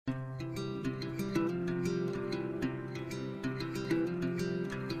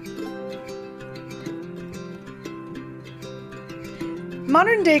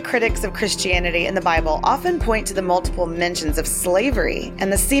Modern-day critics of Christianity and the Bible often point to the multiple mentions of slavery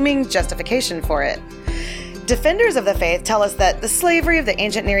and the seeming justification for it. Defenders of the faith tell us that the slavery of the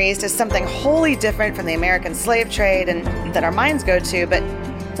ancient Near East is something wholly different from the American slave trade and that our minds go to, but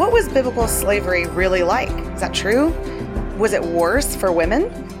what was biblical slavery really like? Is that true? Was it worse for women?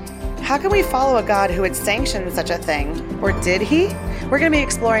 How can we follow a God who would sanction such a thing? Or did he? We're going to be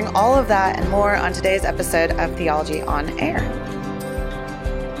exploring all of that and more on today's episode of Theology on Air.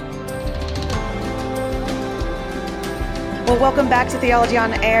 Well, welcome back to Theology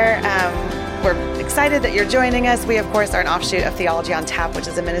on Air. We're excited that you're joining us. We, of course, are an offshoot of Theology on Tap, which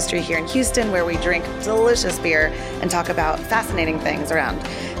is a ministry here in Houston where we drink delicious beer and talk about fascinating things around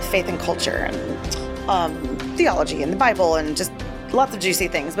faith and culture and theology and the Bible and just lots of juicy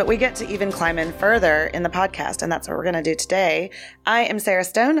things. But we get to even climb in further in the podcast, and that's what we're going to do today. I am Sarah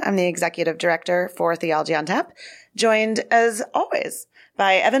Stone. I'm the executive director for Theology on Tap, joined as always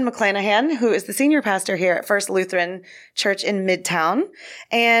by Evan McClanahan, who is the senior pastor here at First Lutheran Church in Midtown.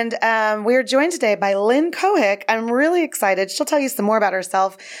 And we're joined today by Lynn Cohick. I'm really excited. She'll tell you some more about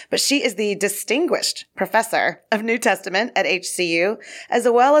herself, but she is the distinguished professor of New Testament at HCU, as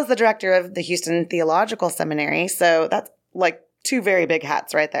well as the director of the Houston Theological Seminary. So that's like two very big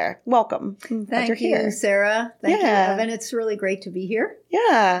hats right there. Welcome. Thank you, Sarah. Thank you, Evan. It's really great to be here.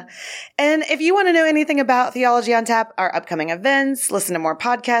 Yeah. And if you want to know anything about Theology on Tap, our upcoming events, listen to more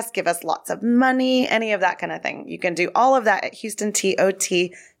podcasts, give us lots of money, any of that kind of thing, you can do all of that at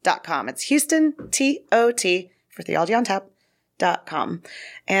HoustonTOT.com. It's HoustonTOT for TheologyOnTap.com.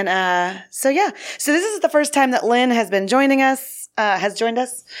 And so this is the first time that Lynn has been joining us. Has joined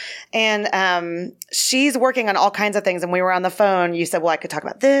us, and she's working on all kinds of things. And we were on the phone. You said, "Well, I could talk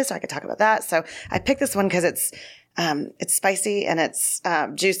about this, or I could talk about that." So I picked this one because it's spicy and it's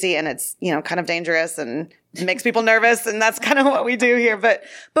juicy and it's kind of dangerous and makes people nervous, and that's kind of what we do here. But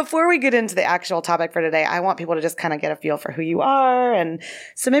before we get into the actual topic for today, I want people to just kind of get a feel for who you are, and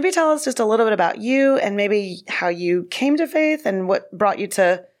so maybe tell us just a little bit about you and maybe how you came to faith and what brought you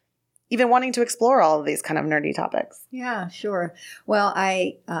to even wanting to explore all of these kind of nerdy topics. Yeah, sure. Well,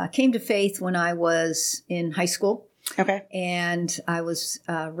 I came to faith when I was in high school. Okay. And I was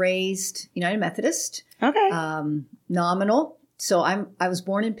raised United Methodist. Okay. Nominal. So I was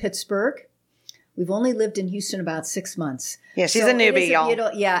born in Pittsburgh. We've only lived in Houston about 6 months. Yeah, she's a newbie, y'all.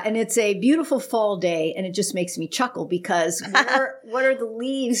 And it's a beautiful fall day, and it just makes me chuckle because what are the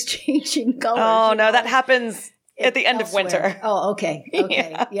leaves changing colors? Oh, no, that happens at the end elsewhere. Of winter. Oh, okay.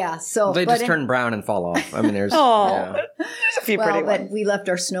 Yeah. So they just turn brown and fall off. I mean, there's there's a few pretty ones. But we left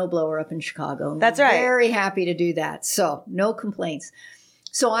our snowblower up in Chicago. That's right. Very happy to do that. So no complaints.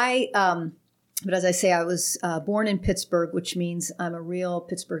 So but as I say, I was born in Pittsburgh, which means I'm a real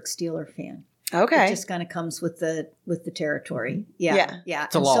Pittsburgh Steeler fan. Okay. It just kind of comes with the territory. Yeah.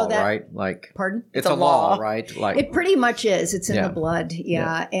 It's a law, right? Like, pardon? It's a law, right? Like, it pretty much is. It's in the blood.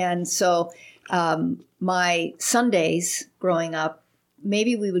 Yeah. And so my Sundays growing up,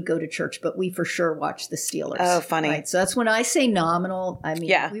 maybe we would go to church, but we for sure watched the Steelers. Oh, funny. Right? So that's when I say nominal. I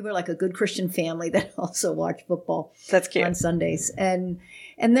mean, we were like a good Christian family that also watched football. That's cute. On Sundays. And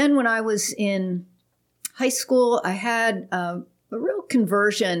then when I was in high school, I had a real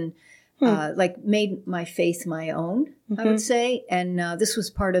conversion, like made my faith my own, I would say. And this was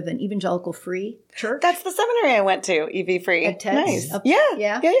part of an evangelical free church. That's the seminary I went to, EV free. At Ted's. Nice.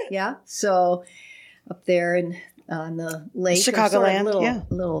 Yeah. So up there on the lake. Chicagoland.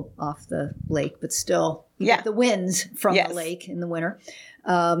 A little off the lake, but still get the winds from the lake in the winter.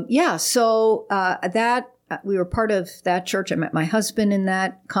 So that we were part of that church. I met my husband in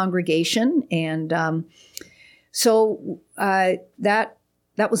that congregation. And so that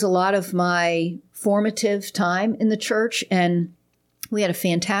was a lot of my formative time in the church. And we had a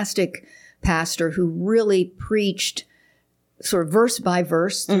fantastic pastor who really preached sort of verse by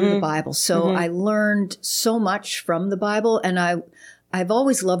verse through the Bible. So I learned so much from the Bible, and I've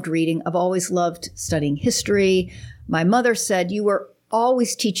always loved reading. I've always loved studying history. My mother said, you were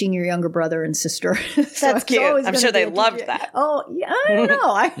always teaching your younger brother and sister. So that's cute. I'm sure they loved that. Oh, yeah. I don't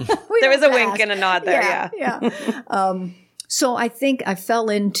know. There was a wink and a nod there. Yeah. So I think I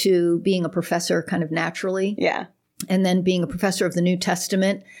fell into being a professor kind of naturally. Yeah. And then being a professor of the New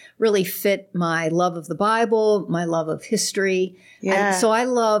Testament really fit my love of the Bible, my love of history. Yeah. And so I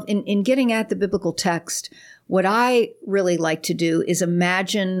love, in getting at the biblical text, what I really like to do is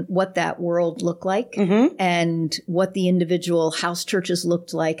imagine what that world looked like and what the individual house churches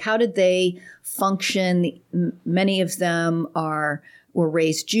looked like. How did they function? Many of them were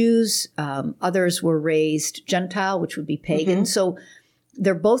raised Jews. Others were raised Gentile, which would be pagan. So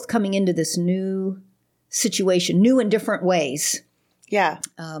they're both coming into this new situation, new in different ways. Yeah.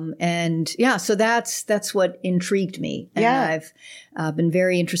 So that's what intrigued me. And I've been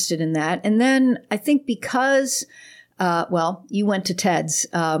very interested in that. And then I think because, you went to TEDS,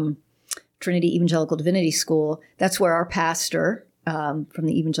 Trinity Evangelical Divinity School. That's where our pastor, from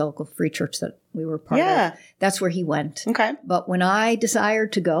the Evangelical Free Church that we were part of, that's where he went. Okay. But when I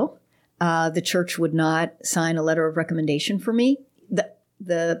desired to go, the church would not sign a letter of recommendation for me.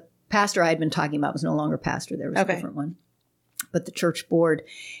 The pastor I had been talking about was no longer pastor. There was a different one. But the church board,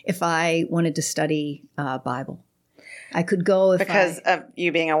 if I wanted to study Bible, I could go because of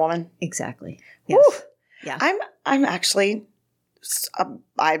you being a woman. Exactly. Yes. Woo. Yeah. I'm actually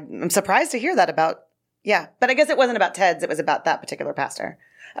I'm surprised to hear that about. Yeah, but I guess it wasn't about TEDS. It was about that particular pastor.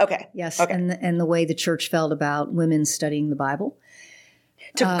 Okay. Yes. Okay. And the way the church felt about women studying the Bible.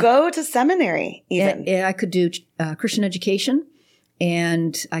 To go to seminary, even. Yeah, I could do Christian education,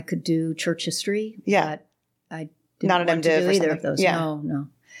 and I could do church history. Yeah. I didn't not an want to do either of those. Yeah. No.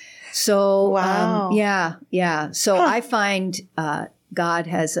 So, wow. Yeah. So I find God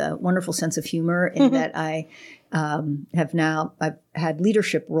has a wonderful sense of humor in that I I've had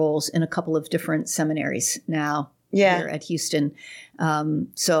leadership roles in a couple of different seminaries now here at Houston.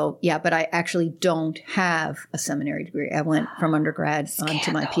 But I actually don't have a seminary degree. I went from undergrad on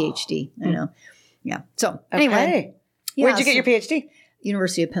to my PhD. I know. Yeah. So anyway. Where'd you get your PhD?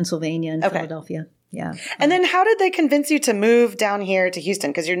 University of Pennsylvania in Philadelphia. Yeah. And then how did they convince you to move down here to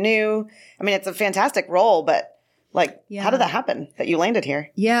Houston? Because you're new. I mean, it's a fantastic role, but how did that happen that you landed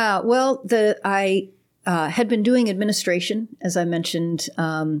here? Yeah. Well, I had been doing administration, as I mentioned,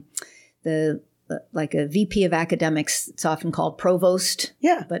 like a VP of academics. It's often called provost.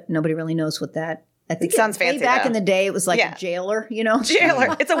 Yeah. But nobody really knows what that. I think it sounds fancy. Back in the day, it was like a jailer,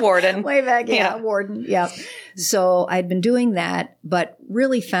 Jailer. It's a warden. Way back, a warden. Yeah. So I'd been doing that, but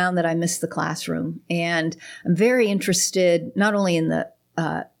really found that I missed the classroom. And I'm very interested not only in the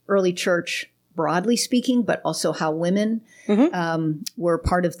early church, broadly speaking, but also how women were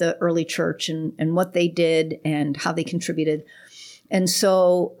part of the early church and what they did and how they contributed. And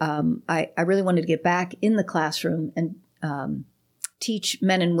so I really wanted to get back in the classroom and teach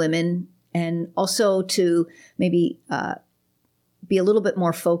men and women, and also to maybe be a little bit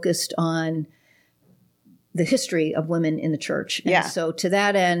more focused on the history of women in the church. And so to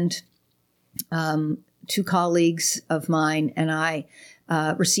that end, two colleagues of mine and I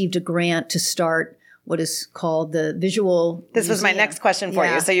received a grant to start what is called the Visual This was my next question for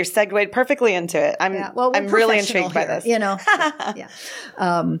you. So you're segued perfectly into it. I'm really intrigued by this.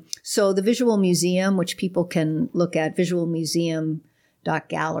 So the Visual Museum, which people can look at,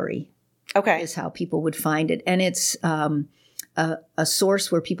 visualmuseum.gallery. Is how people would find it. And it's a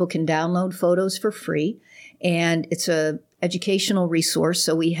source where people can download photos for free. And it's a educational resource.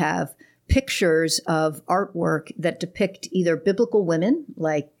 So we have pictures of artwork that depict either biblical women,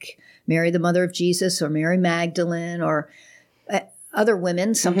 like Mary, the mother of Jesus, or Mary Magdalene, or other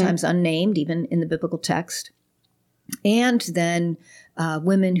women, sometimes unnamed, even in the biblical text. And then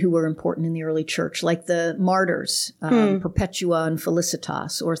women who were important in the early church, like the martyrs, Perpetua and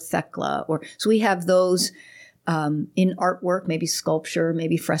Felicitas, or Thecla. So we have those in artwork, maybe sculpture,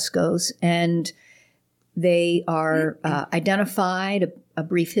 maybe frescoes, and they are identified. A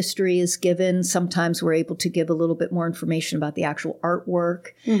brief history is given. Sometimes we're able to give a little bit more information about the actual artwork.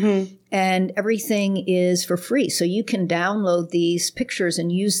 And everything is for free. So you can download these pictures and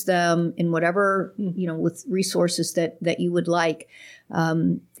use them in whatever, with resources that you would like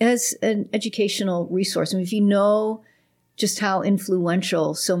as an educational resource. I mean, if you know just how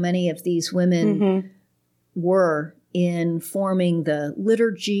influential so many of these women were in forming the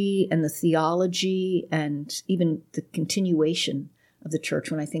liturgy and the theology and even the continuation of the church,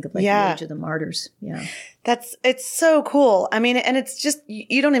 when I think of the age of the martyrs. Yeah. It's so cool. I mean, and it's just,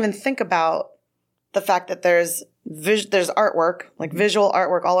 you don't even think about the fact that there's artwork, like visual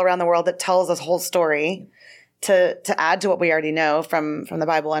artwork all around the world that tells this whole story to add to what we already know from the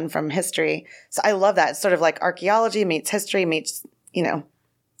Bible and from history. So I love that. It's sort of like archaeology meets history meets,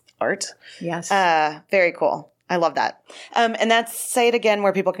 art. Yes. Very cool. I love that. And say it again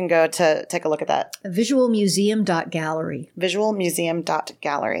where people can go to take a look at that. Visualmuseum.gallery.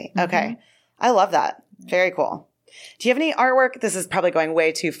 Visualmuseum.gallery. Okay. I love that. Very cool. Do you have any artwork? This is probably going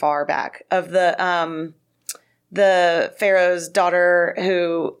way too far back, of the Pharaoh's daughter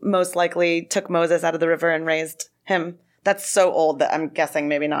who most likely took Moses out of the river and raised him. That's so old that I'm guessing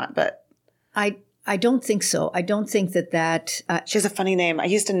maybe not, but I don't think so. I don't think that she has a funny name. I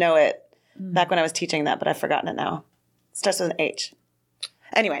used to know it back when I was teaching that, but I've forgotten it now. It starts with an H.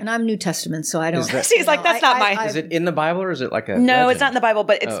 Anyway. And I'm New Testament, so I don't. She's like, that's not my. Is it in the Bible or is it like a. No, legend? It's not in the Bible,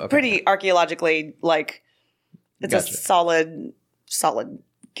 but it's pretty archaeologically it's a solid solid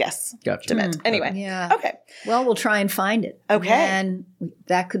guesstimate. Gotcha. Anyway. Yeah. Okay. Well, we'll try and find it. Okay. And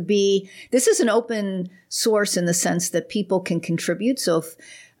that could be, this is an open source in the sense that people can contribute. So if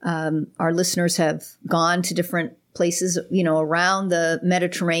our listeners have gone to different places, around the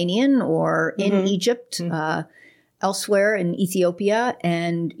Mediterranean or in Egypt, elsewhere in Ethiopia,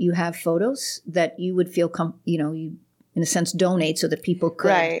 and you have photos that you would feel, you in a sense donate so that people could,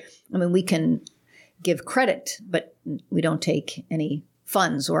 Right. I mean, we can give credit, but we don't take any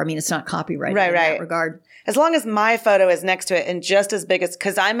funds, or it's not copyrighted in that regard. As long as my photo is next to it and just as big as,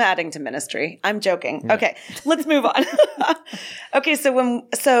 because I'm adding to ministry. I'm joking. Yeah. Okay, let's move on. Okay,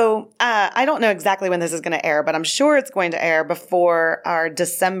 so I don't know exactly when this is going to air, but I'm sure it's going to air before our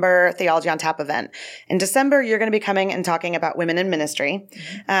December Theology on Tap event. In December, you're going to be coming and talking about women in ministry.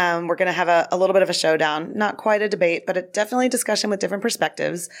 We're going to have a little bit of a showdown, not quite a debate, but definitely a discussion with different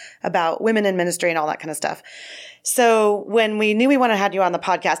perspectives about women in ministry and all that kind of stuff. So when we knew we wanted to have you on the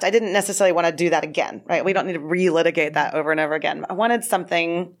podcast, I didn't necessarily want to do that again, right? We don't need to relitigate that over and over again. I wanted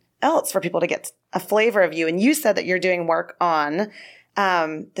something else for people to get a flavor of you. And you said that you're doing work on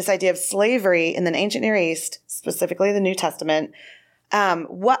this idea of slavery in the ancient Near East, specifically the New Testament.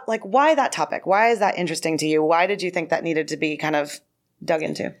 Why that topic? Why is that interesting to you? Why did you think that needed to be kind of dug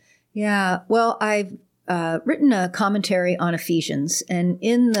into? Yeah, well, I've written a commentary on Ephesians, and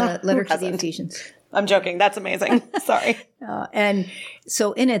in the letter to the Ephesians. I'm joking. That's amazing. Sorry. And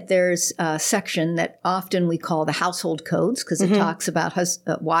so in it, there's a section that often we call the household codes, because it talks about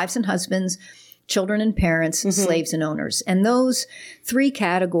wives and husbands, children and parents, slaves and owners. And those three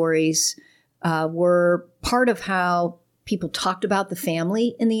categories were part of how people talked about the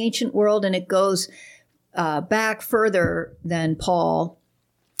family in the ancient world. And it goes back further than Paul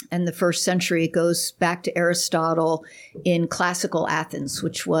and the first century. It goes back to Aristotle in classical Athens,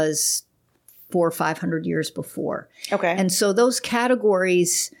 which was 400 or 500 years before. Okay. And so those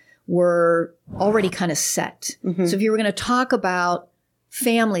categories were already kind of set. So if you were going to talk about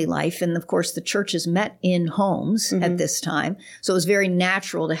family life, and of course the churches met in homes at this time, so it was very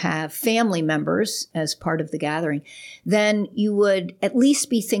natural to have family members as part of the gathering, then you would at least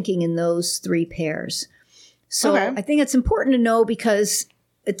be thinking in those three pairs. So I think it's important to know, because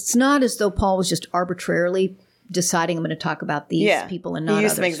it's not as though Paul was just arbitrarily deciding I'm going to talk about these people and not others. He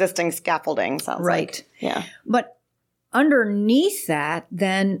used some existing scaffolding, sounds like. Yeah. But underneath that,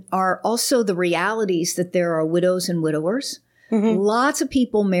 then, are also the realities that there are widows and widowers. Lots of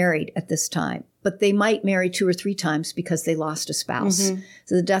people married at this time, but they might marry 2 or 3 times because they lost a spouse.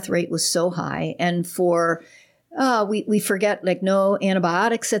 So the death rate was so high. And for we forget, no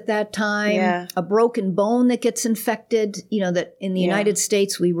antibiotics at that time, a broken bone that gets infected, that in the United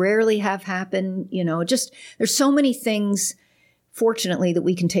States we rarely have happen, just there's so many things, fortunately, that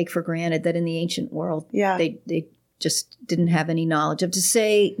we can take for granted that in the ancient world, they just didn't have any knowledge of, to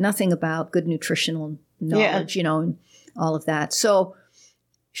say nothing about good nutritional knowledge, and all of that. So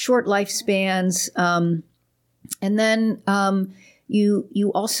short lifespans. And then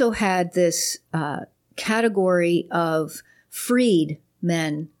you also had this category of freed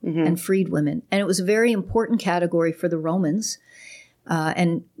men and freed women. And it was a very important category for the Romans.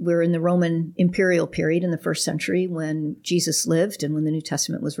 And we're in the Roman imperial period in the first century when Jesus lived and when the New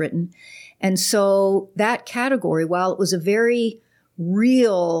Testament was written. And so that category, while it was a very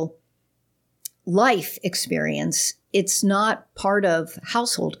real life experience, it's not part of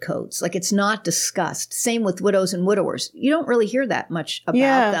household codes. It's not discussed. Same with widows and widowers. You don't really hear that much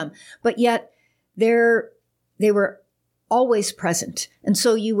about them, but yet they were always present. And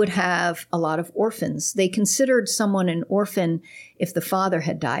so you would have a lot of orphans. They considered someone an orphan if the father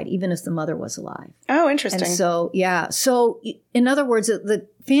had died, even if the mother was alive. Oh, interesting. And so, So in other words, the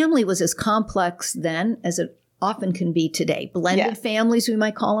family was as complex then as it often can be today. Blended families, we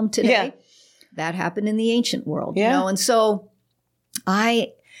might call them today. That happened in the ancient world, And so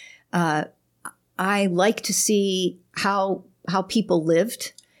I like to see how people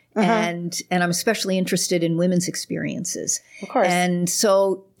lived. And I'm especially interested in women's experiences. Of course. And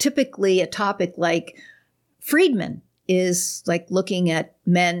so typically a topic like freedmen is like looking at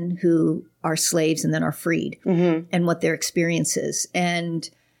men who are slaves and then are freed and what their experience is. And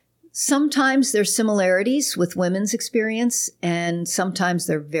sometimes there's similarities with women's experience, and sometimes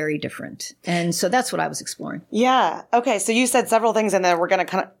they're very different. And so that's what I was exploring. Yeah. Okay. So you said several things in there we're going to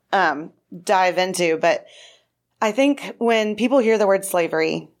kind of dive into, but I think when people hear the word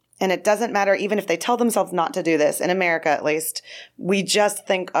slavery, and it doesn't matter even if they tell themselves not to do this, in America at least, we just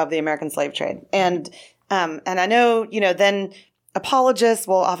think of the American slave trade. And I know, then apologists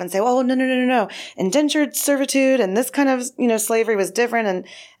will often say, well, no. Indentured servitude and this kind of, slavery was different.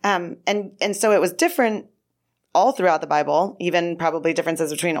 And so it was different all throughout the Bible, even probably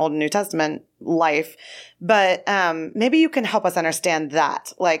differences between Old and New Testament life. But maybe you can help us understand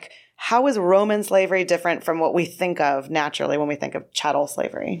that. Like, how is Roman slavery different from what we think of naturally when we think of chattel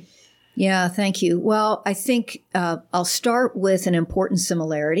slavery? Yeah, thank you. Well, I think I'll start with an important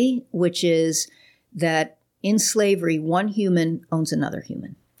similarity, which is that in slavery, one human owns another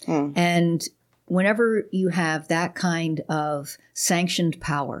human. And whenever you have that kind of sanctioned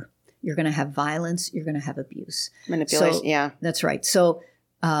power, you're going to have violence, you're going to have abuse. Manipulation, yeah. That's right. So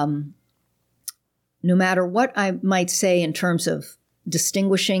no matter what I might say in terms of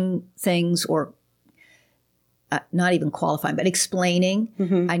distinguishing things or not even qualifying, but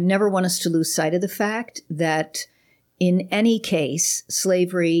explaining, I never want us to lose sight of the fact that in any case,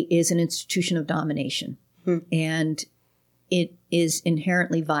 slavery is an institution of domination. And it is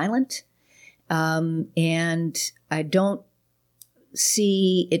inherently violent. And I don't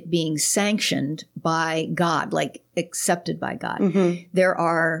see it being sanctioned by God, like accepted by God. There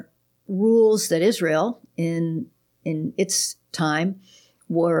are rules that Israel in its time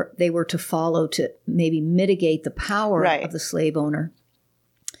they were to follow to maybe mitigate the power of the slave owner,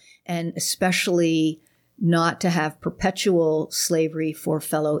 and especially not to have perpetual slavery for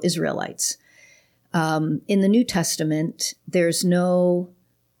fellow Israelites. In the New Testament, there's no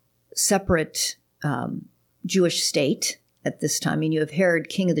separate Jewish state at this time. I mean, you have Herod,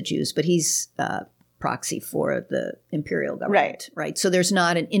 king of the Jews, but he's proxy for the imperial government, right? So there's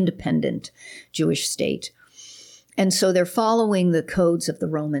not an independent Jewish state. And so they're following the codes of the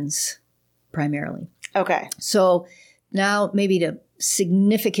Romans primarily. Okay. So now maybe the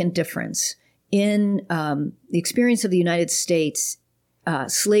significant difference in the experience of the United States,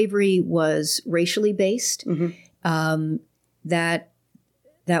 slavery was racially based. That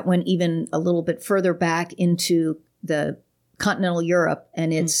went even a little bit further back into the continental Europe,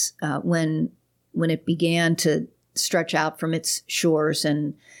 and it's when it began to stretch out from its shores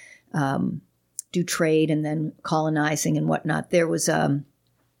and do trade and then colonizing and whatnot. There was a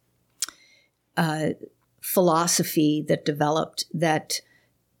philosophy that developed that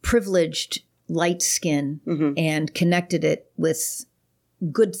privileged light skin and connected it with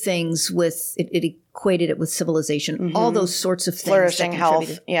good things, with it equated it with civilization, all those sorts of things. Flourishing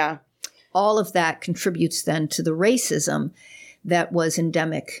health, yeah. All of that contributes then to the racism that was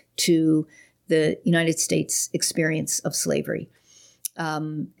endemic to the United States experience of slavery.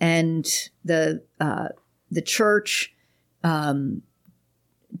 And the church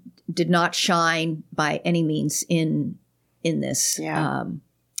did not shine by any means in this. Yeah.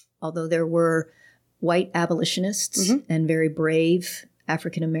 Although there were white abolitionists and very brave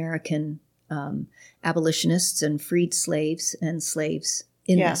African American abolitionists and freed slaves and slaves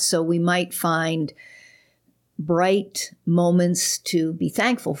in this. So we might find bright moments to be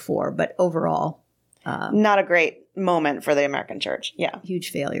thankful for, but overall, not a great moment for the American church. Yeah.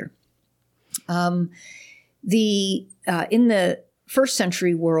 Huge failure. In the first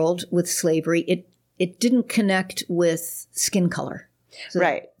century world with slavery, it didn't connect with skin color.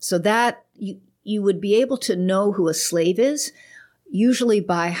 So that you would be able to know who a slave is usually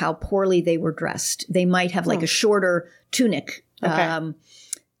by how poorly they were dressed. They might have like a shorter tunic,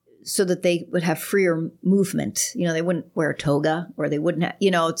 so that they would have freer movement. You know, they wouldn't wear a toga, or they wouldn't have,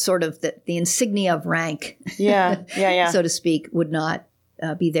 it's sort of the insignia of rank, so to speak, would not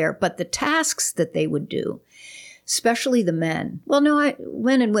be there. But the tasks that they would do, especially the men,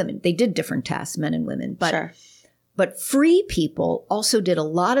 men and women, they did different tasks, men and women, but but free people also did a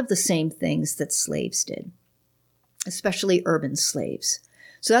lot of the same things that slaves did, especially urban slaves.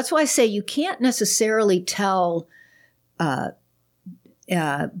 So that's why I say you can't necessarily tell by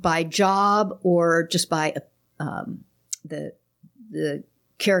job or just by the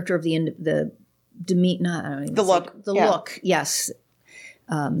character of the look, yes,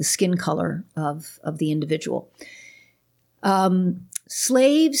 the skin color of the individual.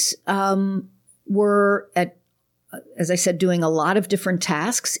 Slaves were as I said, doing a lot of different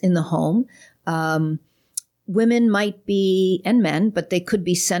tasks in the home. Women might be, and men, but they could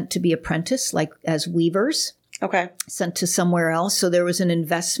be sent to be apprenticed, like as weavers. Okay. Sent to somewhere else. So there was an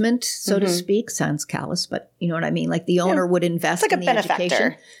investment, so to speak. Sounds callous, but you know what I mean? Like the owner would invest in the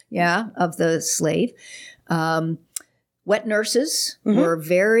education of the slave. Wet nurses were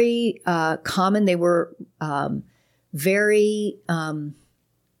very common. They were very,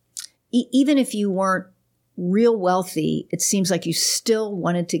 even if you weren't real wealthy, it seems like you still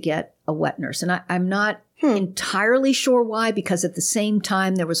wanted to get a wet nurse. And I'm not entirely sure why, because at the same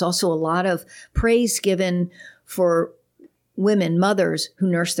time, there was also a lot of praise given for women, mothers who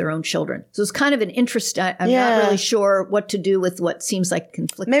nurse their own children. So it's kind of an interest. I'm not really sure what to do with what seems like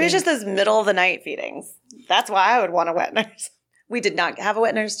conflicting. Maybe it's just those middle of the night feedings. That's why I would want a wet nurse. We did not have a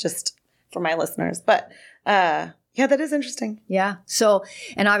wet nurse, just for my listeners. But yeah, that is interesting. Yeah. So,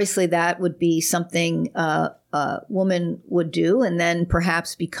 and obviously that would be something a woman would do, and then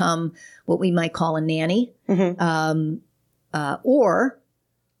perhaps become what we might call a nanny, or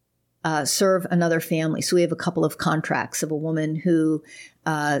serve another family. So we have a couple of contracts of a woman who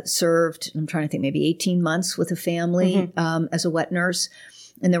served, I'm trying to think, maybe 18 months with a family as a wet nurse.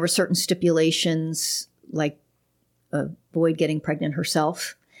 And there were certain stipulations, like avoid getting pregnant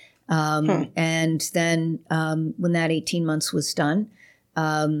herself. And then when that 18 months was done,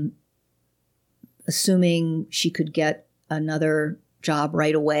 assuming she could get another job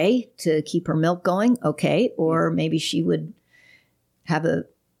right away to keep her milk going, okay. Or maybe she would have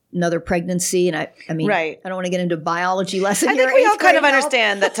another pregnancy. And I mean, I don't want to get into biology lesson I here. think we all kind of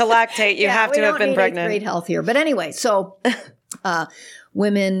understand that to lactate, you have to have been pregnant. Great health here. But anyway, so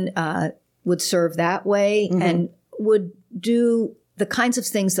women would serve that way and would do the kinds of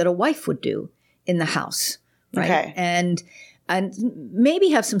things that a wife would do in the house. Right? Okay. And maybe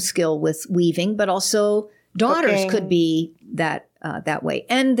have some skill with weaving, but also daughters cooking. Could be that way.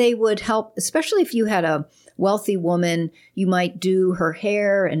 And they would help, especially if you had a wealthy woman, you might do her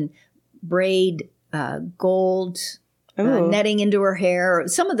hair and braid gold netting into her hair.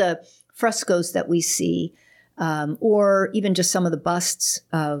 Some of the frescoes that we see, or even just some of the busts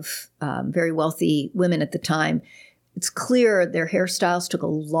of very wealthy women at the time, it's clear their hairstyles took a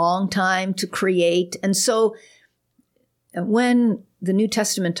long time to create. And so when the New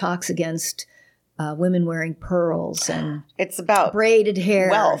Testament talks against women wearing pearls and it's about braided hair,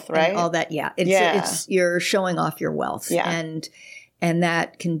 wealth, right? And all that. It's you're showing off your wealth. Yeah. And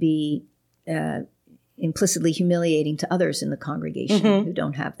that can be implicitly humiliating to others in the congregation who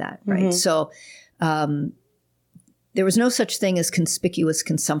don't have that. Right. So, there was no such thing as conspicuous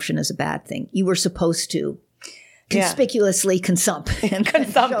consumption as a bad thing. You were supposed to conspicuously consump. We made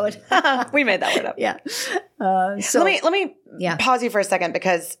that word up. Yeah. So let me pause you for a second,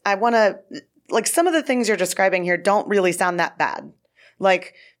 because I want to, like, some of the things you're describing here don't really sound that bad.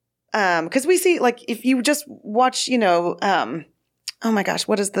 Like, because we see, like, if you just watch, oh my gosh,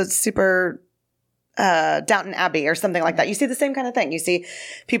 what is the super Downton Abbey or something like that? You see the same kind of thing. You see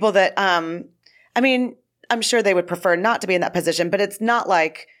people that, I mean, I'm sure they would prefer not to be in that position, but it's not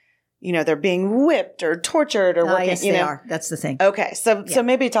like, they're being whipped or tortured or working. Yes, they are. That's the thing. Okay. So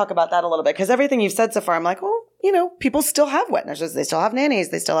maybe talk about that a little bit, because everything you've said so far, I'm like, well, people still have wet nurses. They still have nannies.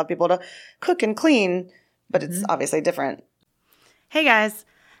 They still have people to cook and clean, but it's obviously different. Hey guys,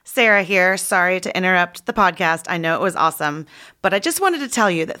 Sarah here. Sorry to interrupt the podcast. I know it was awesome, but I just wanted to tell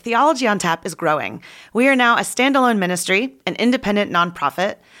you that Theology on Tap is growing. We are now a standalone ministry, an independent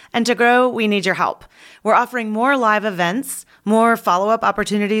nonprofit, and to grow, we need your help. We're offering more live events, more follow-up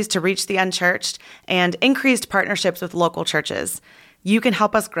opportunities to reach the unchurched, and increased partnerships with local churches. You can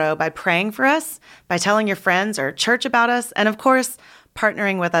help us grow by praying for us, by telling your friends or church about us, and of course,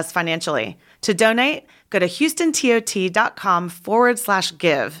 partnering with us financially. To donate, go to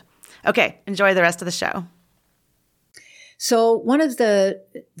houstontot.com/give. Okay, enjoy the rest of the show. So one of the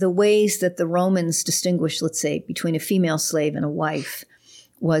ways that the Romans distinguished, let's say, between a female slave and a wife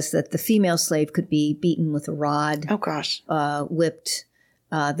was that the female slave could be beaten with a rod. Oh, gosh. Whipped.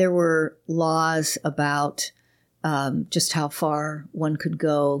 There were laws about just how far one could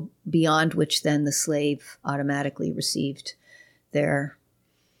go, beyond which then the slave automatically received their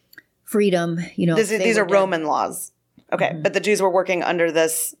freedom. These are Roman laws. Okay. But the Jews were working under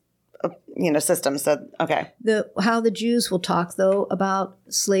this, system. So, okay. How the Jews will talk, though, about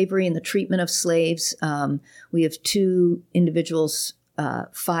slavery and the treatment of slaves. We have two individuals,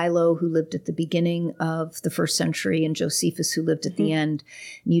 Philo, who lived at the beginning of the first century, and Josephus, who lived at the end.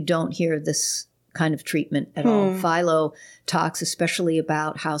 And you don't hear this kind of treatment at all. Philo talks especially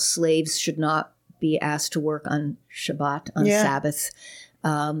about how slaves should not be asked to work on Shabbat, on Sabbath,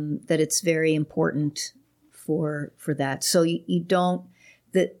 that it's very important for that. So you don't,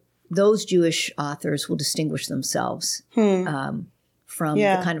 that those Jewish authors will distinguish themselves from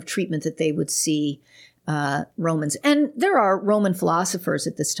the kind of treatment that they would see Romans. And there are Roman philosophers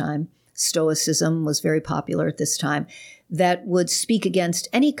at this time. Stoicism was very popular at this time, that would speak against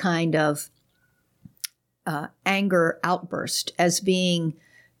any kind of anger outburst as being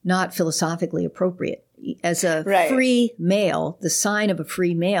not philosophically appropriate. As a free male, the sign of a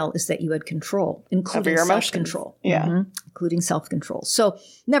free male is that you had control, including self-control. Including self-control. So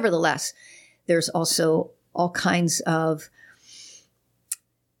nevertheless, there's also all kinds of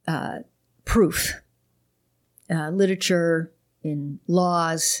proof, literature, in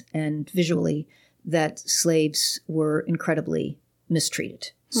laws, and visually, that slaves were incredibly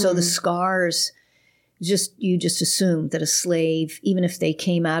mistreated. So the scars You just assume that a slave, even if they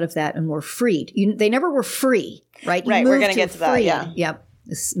came out of that and were freed, they never were free, right? Right, we're going to get to that, yeah. Yep,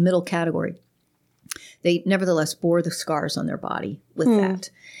 this middle category. They nevertheless bore the scars on their body with that.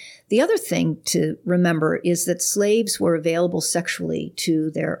 The other thing to remember is that slaves were available sexually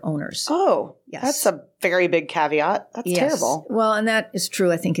to their owners. Oh, yes. That's a very big caveat. That's terrible. Well, and that is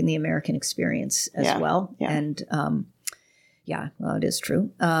true, I think, in the American experience as well. Yeah. And well, it is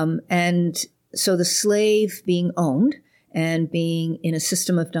true. And so the slave being owned and being in a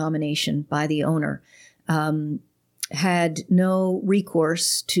system of domination by the owner had no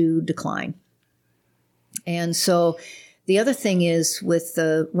recourse to decline. And so the other thing is with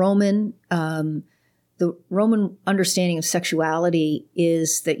the Roman understanding of sexuality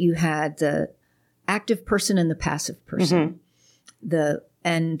is that you had the active person and the passive person.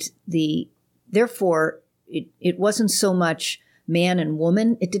 Therefore, it wasn't so much man and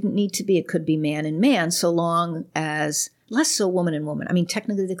woman. It didn't need to be. It could be man and man, so long as less so woman and woman. I mean,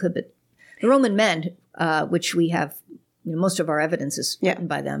 technically they could, but the Roman men, which we have, most of our evidence is written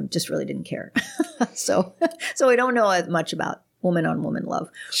by them, just really didn't care. So we don't know as much about woman on woman love.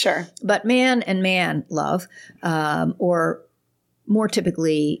 Sure. But man and man love, or more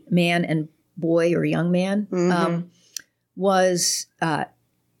typically man and boy or young man, was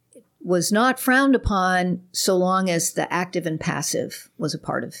not frowned upon so long as the active and passive was a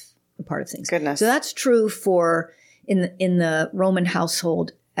part of things. Goodness. So that's true for in the Roman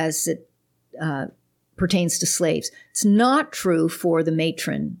household as it pertains to slaves. It's not true for the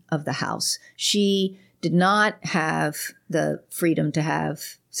matron of the house. She did not have the freedom to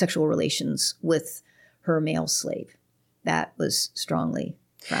have sexual relations with her male slave. That was strongly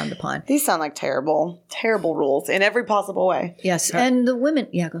frowned upon. These sound like terrible, terrible rules in every possible way. Yes. And the women,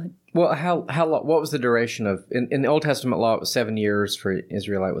 go ahead. Well, how long, what was the duration of, in the Old Testament law, it was 7 years for an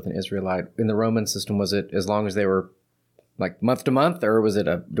Israelite with an Israelite. In the Roman system, was it as long as they were like month to month, or was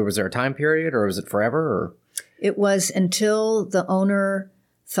there a time period, or was it forever? Or? It was until the owner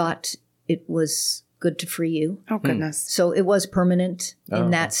thought it was good to free you. Oh, goodness. So it was permanent in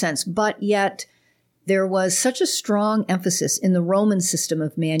that sense. But yet there was such a strong emphasis in the Roman system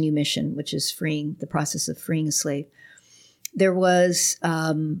of manumission, which is the process of freeing a slave. There was,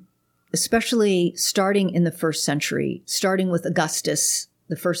 especially starting in the first century, starting with Augustus,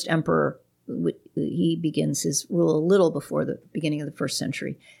 the first emperor, he begins his rule a little before the beginning of the first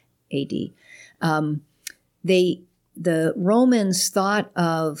century AD. The Romans thought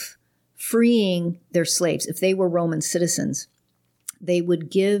of freeing their slaves. If they were Roman citizens, they would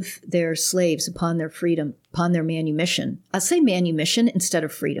give their slaves upon their freedom, upon their manumission. I'll say manumission instead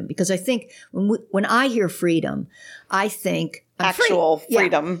of freedom, because I think when I hear freedom, I think actual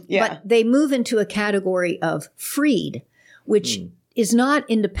freedom. Yeah. But they move into a category of freed, which is not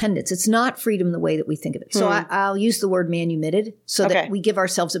independence. It's not freedom the way that we think of it. So I'll use the word manumitted so that we give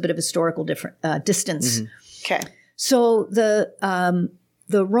ourselves a bit of historical distance. Okay. So the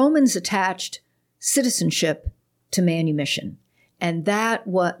Romans attached citizenship to manumission. And that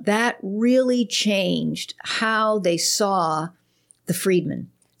really changed how they saw the freedmen.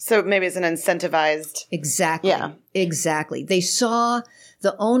 So maybe it's an incentivized. Exactly. Yeah. Exactly. They saw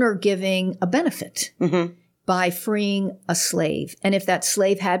the owner giving a benefit by freeing a slave. And if that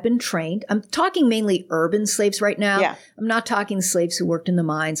slave had been trained, I'm talking mainly urban slaves right now. Yeah. I'm not talking the slaves who worked in the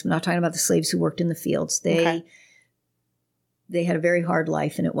mines. I'm not talking about the slaves who worked in the fields. They had a very hard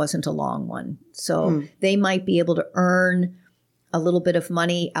life, and it wasn't a long one. So they might be able to earn a little bit of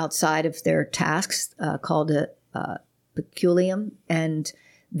money outside of their tasks, called a peculium, and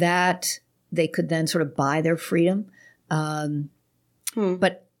that they could then sort of buy their freedom.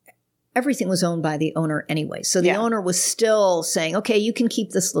 But everything was owned by the owner anyway. So the owner was still saying, okay, you can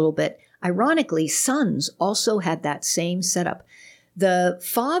keep this little bit. Ironically, sons also had that same setup. The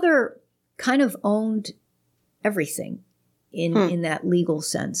father kind of owned everything in that legal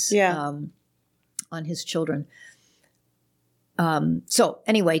sense on his children. So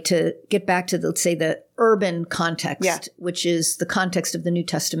anyway, to get back to let's say the urban context, which is the context of the New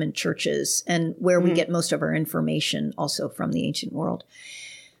Testament churches and where we get most of our information also from the ancient world.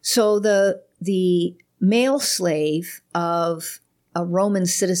 So the male slave of a Roman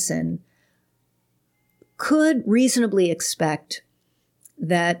citizen could reasonably expect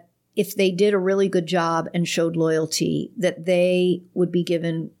that if they did a really good job and showed loyalty, that they would be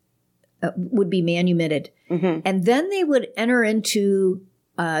given would be manumitted. And then they would enter into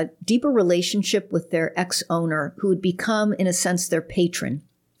a deeper relationship with their ex-owner, who would become, in a sense, their patron.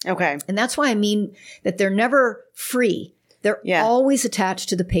 Okay. And that's why I mean that they're never free. They're always attached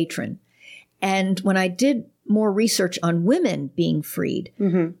to the patron. And when I did more research on women being freed,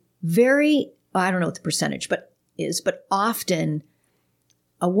 very I don't know what the percentage but often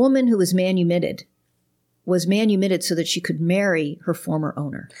a woman who was manumitted so that she could marry her former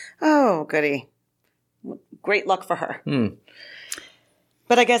owner. Oh, goody. Great luck for her.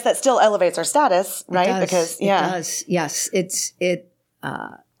 But I guess that still elevates her status, right? It does. Yes.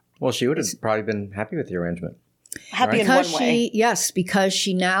 Well, she would have probably been happy with the arrangement. Happy in one way. Yes, because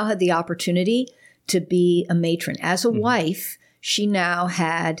she now had the opportunity to be a matron. As a wife, she now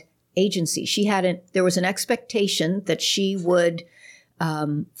had agency. There was an expectation that she would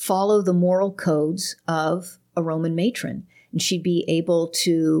follow the moral codes of a Roman matron, and she'd be able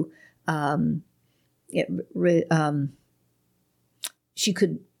to. She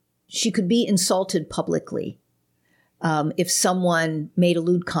could be insulted publicly if someone made a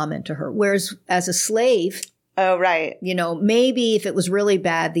lewd comment to her. Whereas as a slave, oh right, maybe if it was really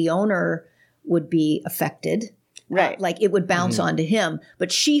bad, the owner would be affected. Right. Like it would bounce onto him.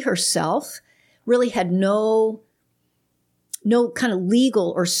 But she herself really had no kind of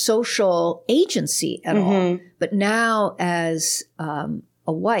legal or social agency at all. But now as a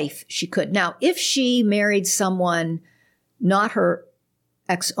wife, she could. Now, if she married someone not her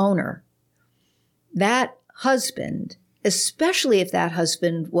ex-owner, that husband, especially if that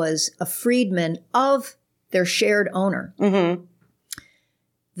husband was a freedman of their shared owner,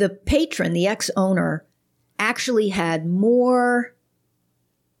 the patron, the ex-owner, actually had more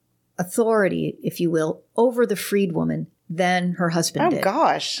authority, if you will, over the freedwoman than her husband did. Oh,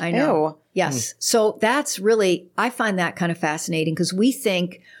 gosh. I know. Ew. Yes. So that's really, I find that kind of fascinating because we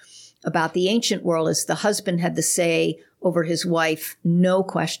think about the ancient world as the husband had the say over his wife, no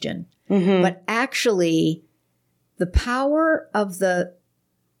question. But actually, the power of the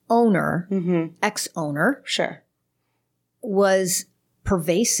owner, ex-owner, sure, was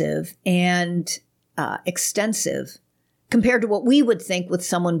pervasive and extensive compared to what we would think with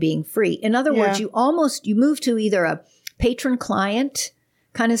someone being free. In other words, you move to either a patron-client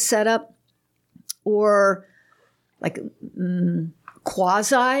kind of setup or like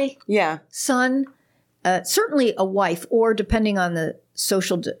quasi son, certainly a wife, or depending on the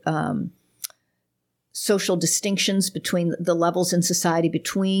social distinctions between the levels in society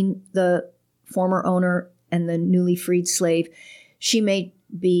between the former owner and the newly freed slave, she may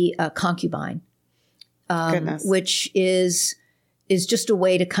be a concubine, which is just a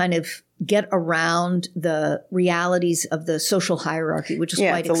way to kind of get around the realities of the social hierarchy, which is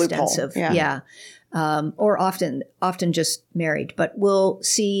quite extensive. Or often just married. But we'll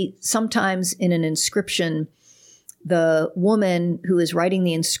see sometimes in an inscription, the woman who is writing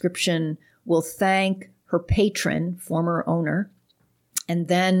the inscription will thank her patron, former owner, and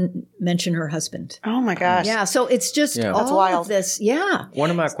then mention her husband. Oh my gosh. Yeah. So it's just all That's wild. of this. Yeah. One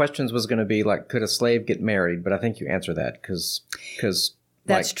of my questions was going to be like, could a slave get married? But I think you answer that because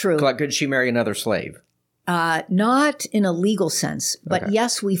that's true. Like, could she marry another slave? Not in a legal sense, but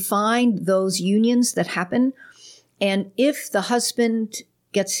yes, we find those unions that happen. And if the husband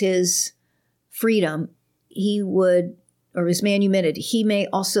gets his freedom, he would, or is manumitted, he may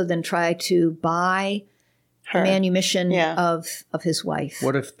also then try to buy the manumission of his wife.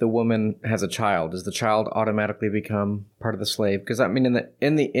 What if the woman has a child? Does the child automatically become part of the slave? Because I mean,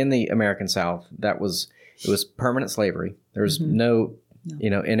 in the American South, it was permanent slavery. There's no,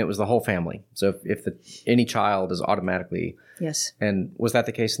 and it was the whole family. So if any child is automatically and was that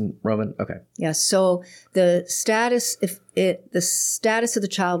the case in Roman? Okay. Yes. So the status of the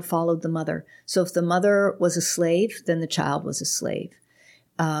child followed the mother. So if the mother was a slave, then the child was a slave.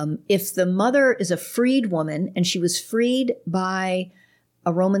 If the mother is a freed woman and she was freed by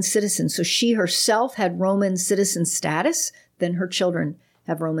a Roman citizen, so she herself had Roman citizen status, then her children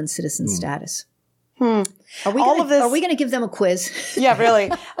have Roman citizen status. Are we going to give them a quiz? Yeah,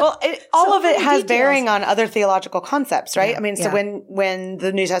 really. Well, all of it has bearing on other theological concepts, right? I mean, so when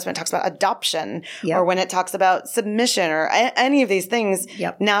the New Testament talks about adoption or when it talks about submission or any of these things,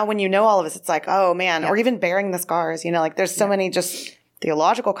 now when you know all of this, it's like, oh man, or even bearing the scars, like there's so many just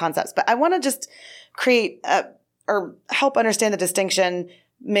theological concepts. But I want to just create or help understand the distinction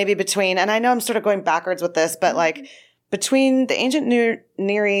maybe between, and I know I'm sort of going backwards with this, but like between the ancient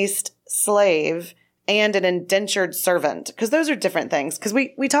Near East slave and an indentured servant, because those are different things. Because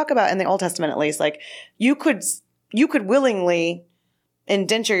we talk about in the Old Testament, at least, like you could willingly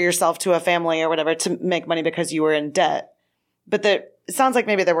indenture yourself to a family or whatever to make money because you were in debt. But it sounds like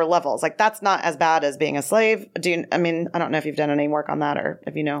maybe there were levels. Like that's not as bad as being a slave. I don't know if you've done any work on that or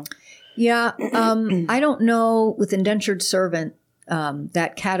if you know. Yeah. I don't know with indentured servant,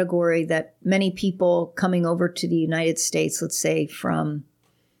 that category that many people coming over to the United States, let's say from,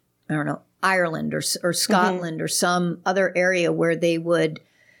 I don't know, Ireland or Scotland or some other area where they would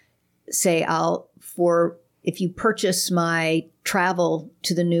say, if you purchase my travel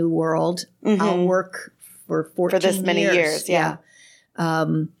to the New World, I'll work for 14 for this many years. Yeah.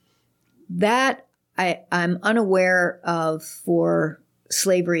 That I'm unaware of for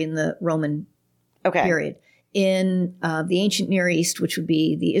slavery in the Roman period. In the ancient Near East, which would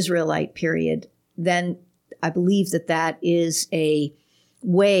be the Israelite period, then I believe that is a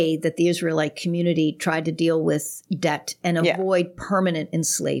way that the Israelite community tried to deal with debt and avoid permanent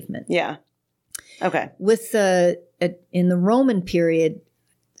enslavement. Yeah. Okay. With in the Roman period,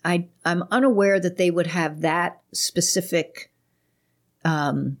 I'm unaware that they would have that specific,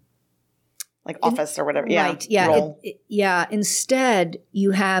 like office or whatever. Yeah. Right. Yeah. Instead, you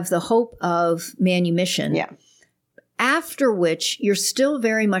have the hope of manumission. Yeah. After which you're still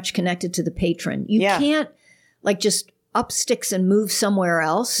very much connected to the patron. You can't just up sticks and move somewhere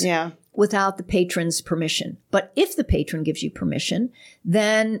else. Yeah. Without the patron's permission. But if the patron gives you permission,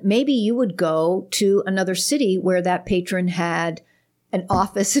 then maybe you would go to another city where that patron had an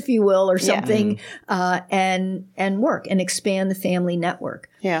office, if you will, or something, and work and expand the family network.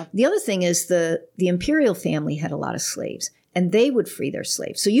 Yeah. The other thing is the imperial family had a lot of slaves, and they would free their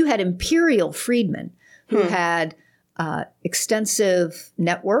slaves. So you had imperial freedmen who had extensive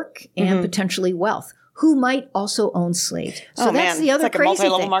network and potentially wealth, who might also own slaves. So that's the other it's like crazy a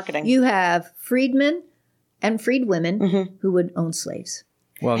multi-level thing. Marketing. You have freedmen and freedwomen who would own slaves.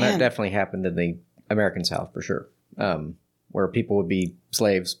 Well, that definitely happened in the American South for sure, where people would be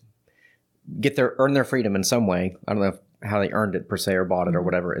slaves, earn their freedom in some way. I don't know how they earned it per se or bought it or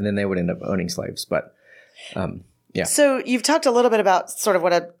whatever, and then they would end up owning slaves. But yeah. So you've talked a little bit about sort of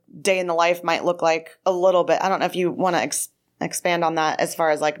what a day in the life might look like a little bit. I don't know if you want to expand on that as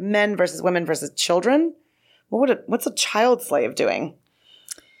far as like men versus women versus children. What's a child slave doing?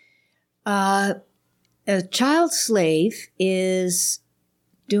 A child slave is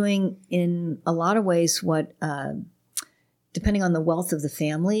doing in a lot of ways what, depending on the wealth of the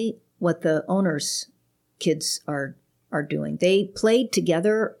family, what the owner's kids are doing. They played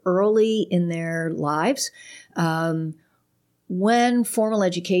together early in their lives. When formal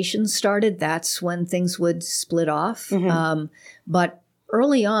education started, that's when things would split off. But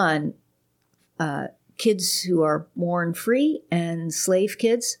early on, kids who are born free and slave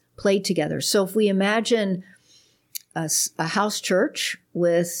kids played together. So if we imagine a house church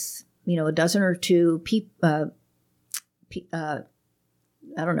with, a dozen or two people, I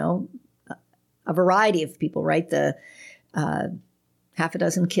don't know, a variety of people, right? The half a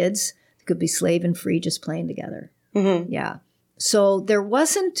dozen kids could be slave and free just playing together. Yeah. So it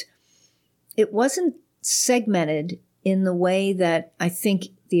wasn't segmented in the way that I think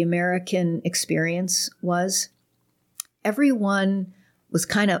the American experience was. Everyone was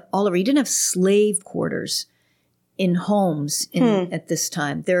kind of all over. You didn't have slave quarters in homes at this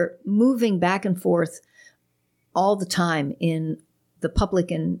time. They're moving back and forth all the time in the public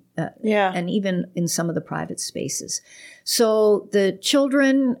and even in some of the private spaces. So the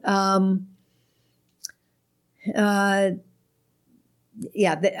children, I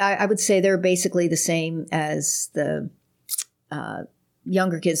would say they're basically the same as the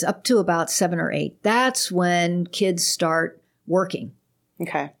younger kids, up to about 7 or 8. That's when kids start working.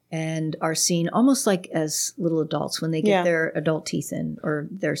 Okay. And are seen almost like as little adults when they get their adult teeth in, or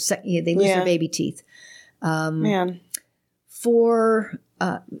they lose their baby teeth. For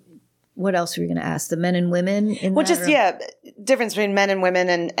what else were you going to ask? The men and women? Difference between men and women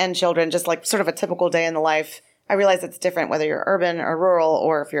and children, just like sort of a typical day in the life. I realize it's different whether you're urban or rural,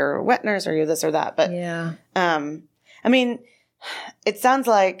 or if you're a wet nurse or you're this or that. But I mean, it sounds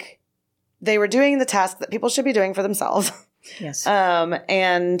like they were doing the task that people should be doing for themselves. Yes. But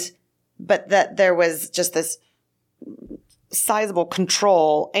that there was just this sizable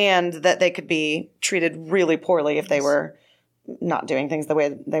control, and that they could be treated really poorly if they were not doing things the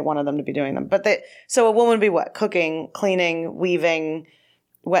way they wanted them to be doing them. So a woman would be what? Cooking, cleaning, weaving,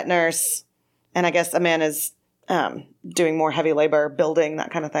 wet nurse. And I guess a man is doing more heavy labor, building,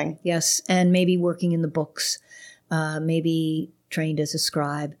 that kind of thing. Yes. And maybe working in the books, maybe trained as a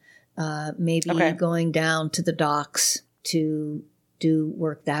scribe, maybe going down to the docks to do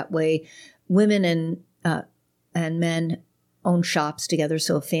work that way. Women and men own shops together.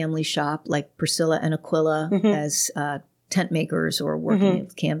 So a family shop like Priscilla and Aquila as tent makers or working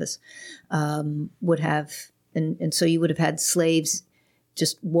with canvas would have. And so you would have had slaves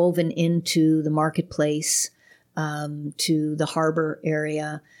just woven into the marketplace, to the harbor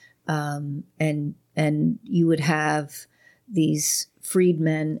area. And you would have these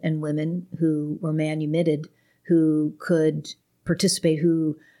freedmen and women who were manumitted, who could participate,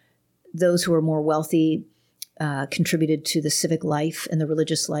 those who were more wealthy contributed to the civic life and the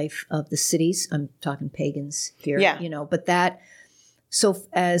religious life of the cities. I'm talking pagans here, but so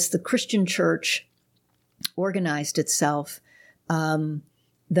as the Christian church organized itself, and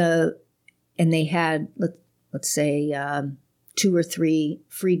they had, let's say, 2 or 3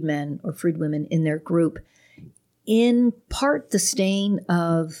 freedmen or freedwomen in their group. In part, the stain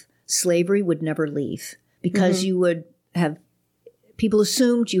of slavery would never leave because you would have, people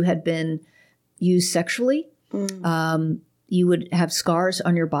assumed you had been used sexually. You would have scars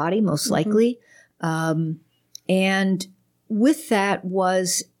on your body, most likely. And with that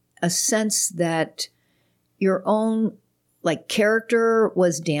was a sense that your own character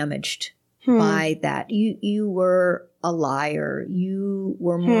was damaged by that. You were a liar. You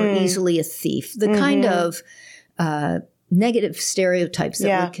were more easily a thief. The kind of negative stereotypes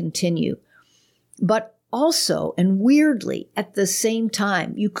that would continue. But also, and weirdly, at the same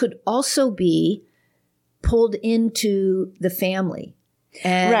time, you could also be pulled into the family.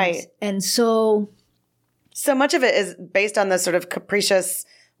 And so much of it is based on the sort of capricious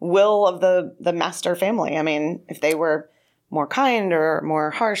will of the master family. I mean, if they were more kind or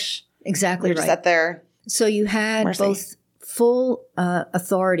more harsh, exactly you're just at their So you had mercy. Both full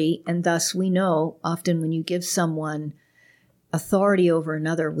authority, and thus we know often when you give someone authority over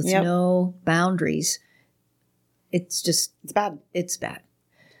another with no boundaries, it's bad. It's bad.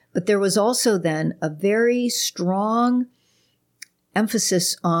 But there was also then a very strong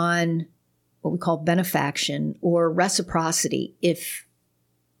emphasis on what we call benefaction or reciprocity. If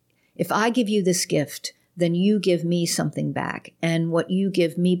I give you this gift, then you give me something back. And what you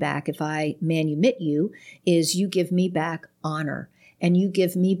give me back, if I manumit you, is you give me back honor and you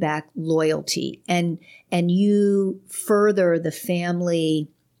give me back loyalty and you further the family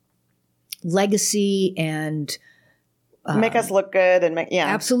legacy and make us look good and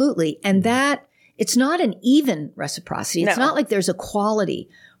absolutely. And that it's not an even reciprocity. It's not like there's equality,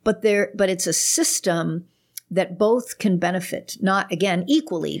 but it's a system that both can benefit, not again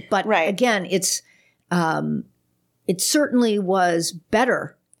equally, but again, it certainly was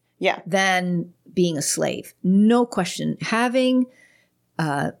better than being a slave. No question. Having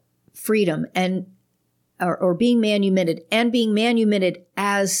freedom and or being manumitted and being manumitted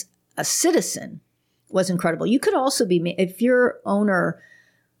as a citizen was incredible. You could also be, if your owner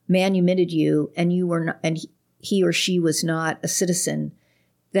manumitted you and you were not, and he or she was not a citizen,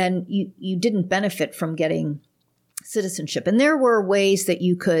 then you didn't benefit from getting citizenship. And there were ways that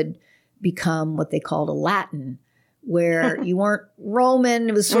you could become what they called a Latin, where you weren't Roman.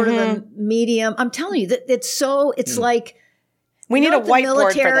 It was sort of a medium. I'm telling you that it's like, we need a whiteboard. The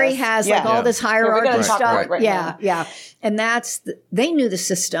military for this. has all this hierarchy stuff. Right. And they knew the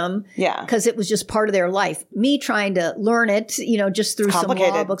system because it was just part of their life. Me trying to learn it, just through some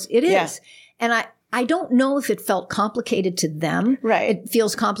law books. It is. And I don't know if it felt complicated to them. Right. It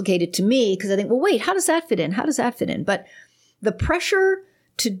feels complicated to me because I think, well, wait, how does that fit in? How does that fit in? But the pressure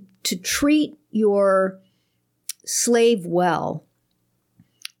to treat your slave well,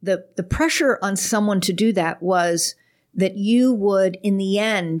 the pressure on someone to do that was that you would, in the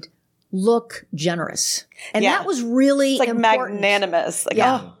end, look generous. And that was really important. Magnanimous.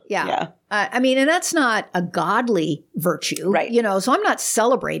 I mean, and that's not a godly virtue, right? So I'm not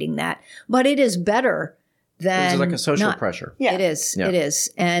celebrating that, but it is better than it's like a social pressure. Yeah. It is. Yeah. It is.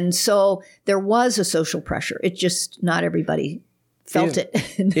 And so there was a social pressure. It just not everybody felt it.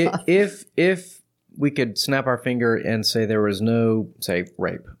 If we could snap our finger and say there was no, say,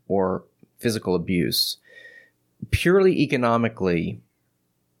 rape or physical abuse, purely economically,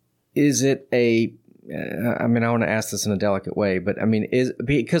 is it I want to ask this in a delicate way, but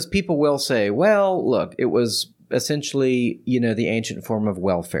because people will say, well, look, it was essentially, the ancient form of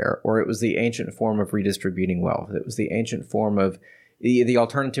welfare, or it was the ancient form of redistributing wealth. It was the ancient form of, the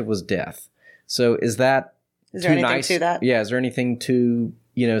alternative was death. So is there anything to that? Yeah. Is there anything to,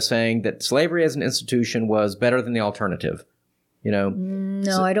 saying that slavery as an institution was better than the alternative?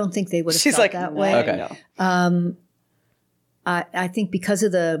 No, I don't think they would have She's felt like, that way. Okay. No. I think because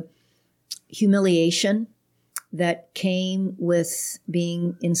of the humiliation that came with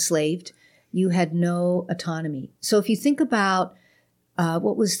being enslaved, you had no autonomy. So if you think about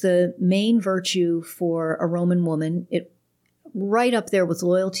what was the main virtue for a Roman woman, it right up there with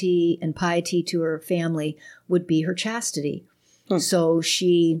loyalty and piety to her family would be her chastity. So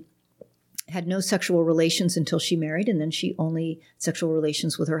she had no sexual relations until she married, and then she only had sexual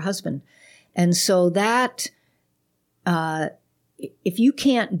relations with her husband. And so that, if you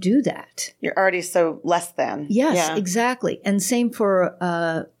can't do that, you're already so less than. Yes, exactly. And same for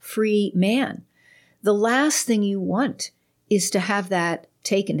a free man. The last thing you want is to have that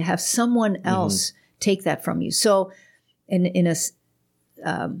taken, to have someone else take that from you. So in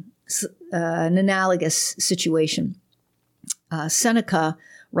an analogous situation, Seneca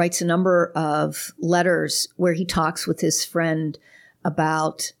writes a number of letters where he talks with his friend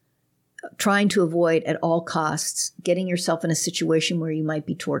about trying to avoid at all costs getting yourself in a situation where you might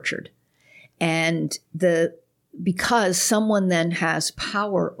be tortured. And because someone then has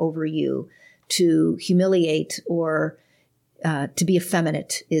power over you to humiliate or to be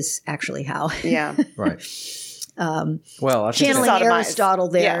effeminate is actually how. Yeah. Right. Well, I think channeling Aristotle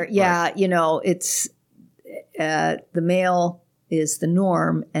there. Yeah. Right. You know, it's the male is the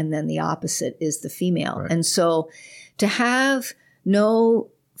norm and then the opposite is the female. Right. And so to have no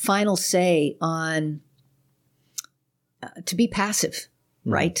final say on, to be passive,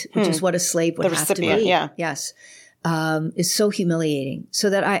 right? Which is what a slave would have to be. Yeah. Yes. Is so humiliating. So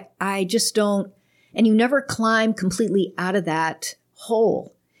that I just don't, and you never climb completely out of that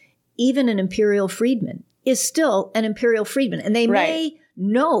hole. Even an imperial freedman is still an imperial freedman. And they may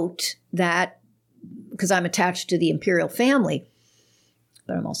note that because I'm attached to the imperial family,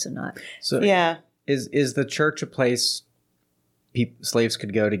 but I'm also not. So is the church a place slaves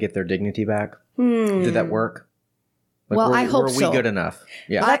could go to get their dignity back? Did that work? Like, well, I hope were we good enough?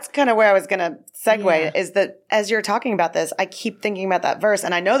 Yeah. That's kind of where I was going to segue is that as you're talking about this, I keep thinking about that verse,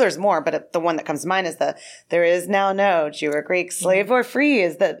 and I know there's more, but the one that comes to mind is there is now no Jew or Greek, slave or free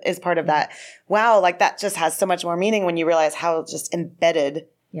is part of that. Wow. Like that just has so much more meaning when you realize how just embedded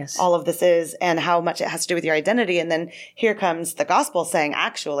all of this is and how much it has to do with your identity. And then here comes the gospel saying,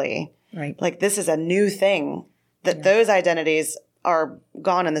 actually, like this is a new thing, that those identities are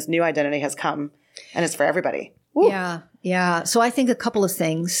gone and this new identity has come and it's for everybody. Woo. Yeah. So I think a couple of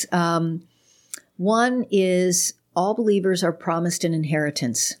things. One is all believers are promised an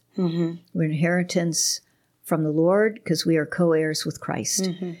inheritance. Mm-hmm. We're an inheritance from the Lord because we are co-heirs with Christ.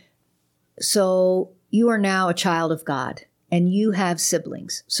 Mm-hmm. So you are now a child of God and you have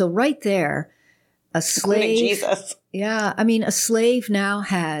siblings. So right there, a slave. Including Jesus. Yeah. I mean, a slave now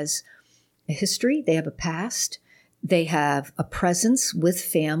has a history. They have a past. They have a presence with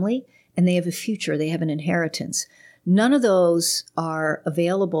family. And they have a future. They have an inheritance. None of those are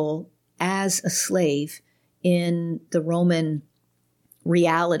available as a slave in the Roman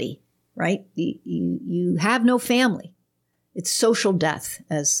reality, right? You have no family. It's social death,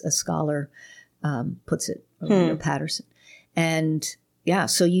 as a scholar puts it, Patterson. And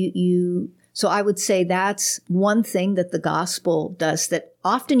so I would say that's one thing that the gospel does that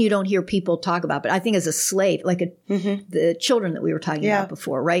often you don't hear people talk about. But I think as a slave, like the children that we were talking about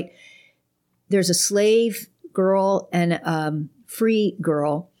before, right? There's a slave girl and a free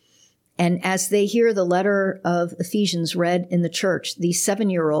girl. And as they hear the letter of Ephesians read in the church, these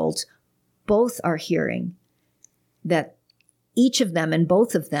 7-year-olds both are hearing that each of them and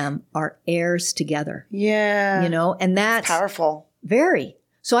both of them are heirs together. Yeah. You know, and that's powerful. Very.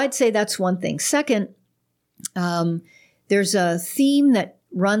 So I'd say that's one thing. Second, there's a theme that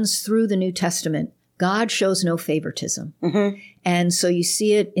runs through the New Testament. God shows no favoritism. Mm-hmm. And so you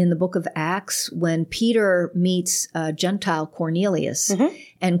see it in the book of Acts when Peter meets Gentile Cornelius,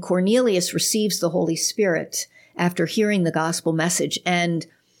 and Cornelius receives the Holy Spirit after hearing the gospel message. And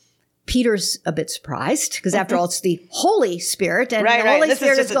Peter's a bit surprised because after all, it's the Holy Spirit, and the Holy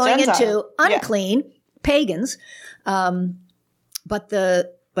Spirit is going into unclean pagans. But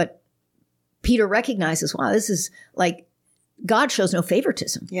Peter recognizes, wow, this is like, God shows no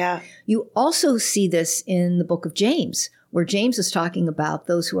favoritism. Yeah. You also see this in the book of James, where James is talking about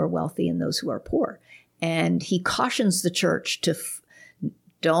those who are wealthy and those who are poor. And he cautions the church to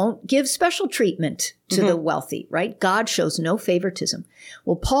don't give special treatment to the wealthy, right? God shows no favoritism.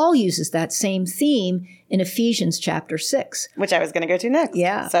 Well, Paul uses that same theme in Ephesians chapter 6. Which I was going to go to next.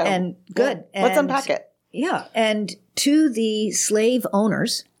 Yeah. So, and good. Yeah. Let's unpack it. Yeah. And to the slave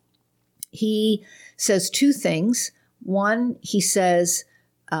owners, he says two things. One, he says,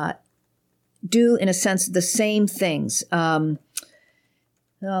 do in a sense the same things. Let's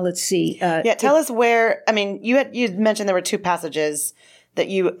see. Tell us where. I mean, you mentioned there were two passages that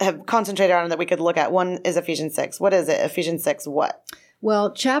you have concentrated on that we could look at. One is Ephesians 6. What is it? Ephesians 6. What?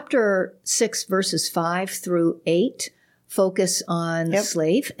 Well, chapter 6, verses 5 through 8 focus on the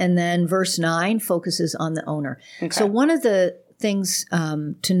slave, and then verse 9 focuses on the owner. Okay. So one of the things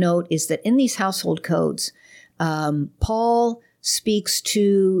to note is that in these household codes, Paul speaks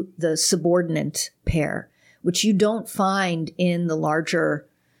to the subordinate pair, which you don't find in the larger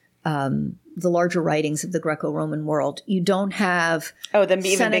writings of the Greco-Roman world. You don't have them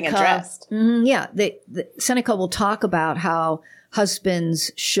even being addressed. Seneca will talk about how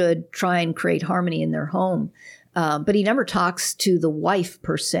husbands should try and create harmony in their home. But he never talks to the wife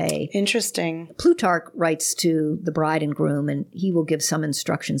per se. Interesting. Plutarch writes to the bride and groom, and he will give some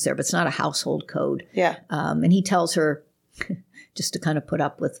instructions there, but it's not a household code. Yeah. And he tells her just to kind of put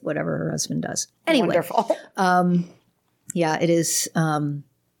up with whatever her husband does. Anyway. Wonderful. Yeah, it is.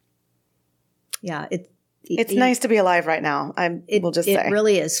 It's nice to be alive right now. We'll just say. It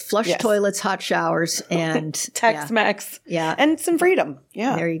really is. Flush toilets, hot showers, and Tex-Mex. Yeah. And some freedom.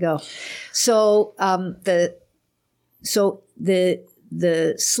 Yeah. There you go. So the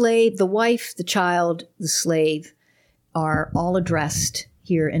slave, the wife, the child, the slave are all addressed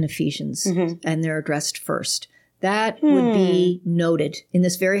here in Ephesians, and they're addressed first. That would be noted in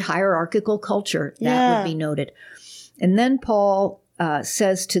this very hierarchical culture. That would be noted. And then Paul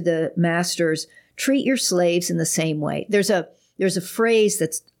says to the masters, treat your slaves in the same way. There's a phrase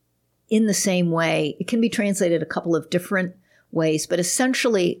that's in the same way. It can be translated a couple of different ways, but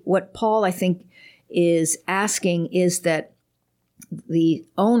essentially what Paul, I think, is asking is that the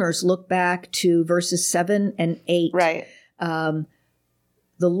owners look back to verses 7 and 8. Right.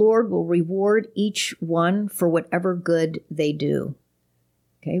 The Lord will reward each one for whatever good they do.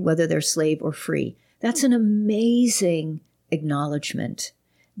 Okay, whether they're slave or free. That's an amazing acknowledgement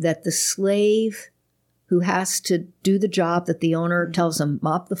that the slave who has to do the job that the owner tells him,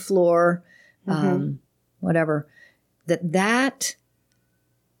 mop the floor, whatever, that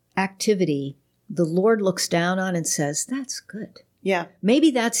activity, the Lord looks down on and says, that's good. Yeah.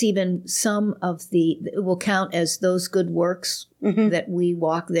 Maybe that's even some of it will count as those good works that we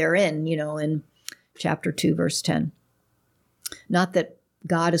walk therein, in chapter 2, verse 10. Not that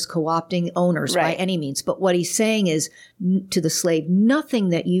God is co-opting owners by any means, but what he's saying is to the slave, nothing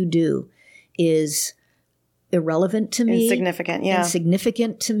that you do is irrelevant to me.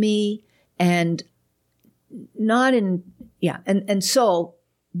 Insignificant to me. And not in, And so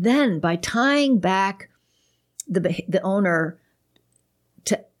then by tying back the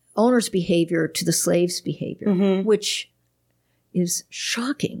owner's behavior to the slave's behavior, which is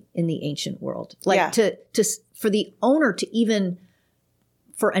shocking in the ancient world. Like for the owner to even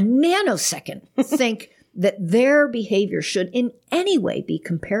for a nanosecond think that their behavior should in any way be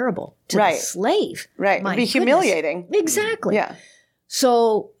comparable to the slave. Right. It'd be humiliating. Exactly. Yeah.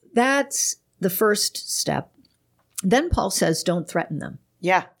 So that's the first step. Then Paul says, don't threaten them.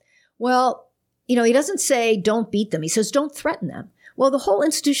 Yeah. Well, he doesn't say don't beat them. He says don't threaten them. Well, the whole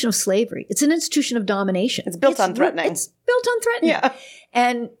institution of slavery, it's an institution of domination. It's built on threatening. It's built on threatening. Yeah.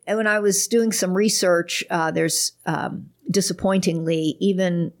 And when I was doing some research, there's disappointingly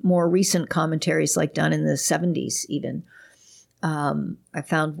even more recent commentaries like done in the 70s even. I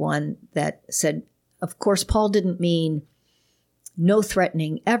found one that said, of course, Paul didn't mean no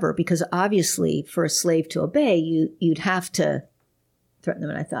threatening ever, because obviously for a slave to obey, you'd have to threaten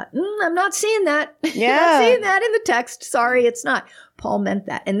them. And I thought, I'm not seeing that. Yeah. Not seeing that in the text. Sorry, it's not. Paul meant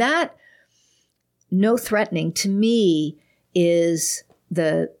that. And that no threatening to me is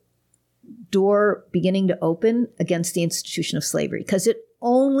the door beginning to open against the institution of slavery, because it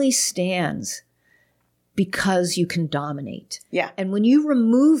only stands because you can dominate. Yeah. And when you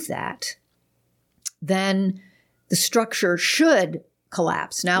remove that, then the structure should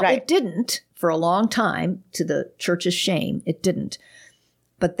collapse. Now, it didn't for a long time, to the church's shame. It didn't.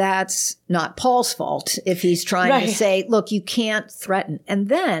 But that's not Paul's fault if he's trying to say, look, you can't threaten. And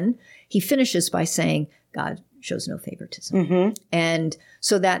then he finishes by saying, God shows no favoritism. And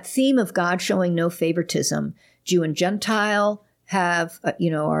so that theme of God showing no favoritism, Jew and Gentile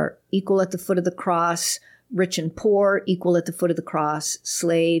are equal at the foot of the cross, rich and poor equal at the foot of the cross,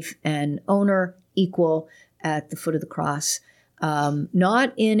 slave and owner equal at the foot of the cross.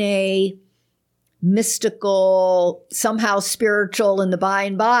 Not in a mystical, somehow spiritual in the by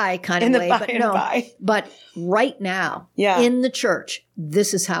and by kind of way, but right now in the church,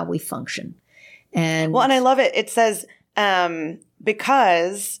 this is how we function. And I love it. It says,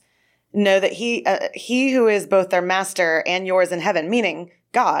 because know that he who is both their master and yours in heaven, meaning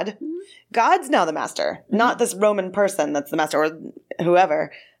God, God's now the master, not this Roman person that's the master or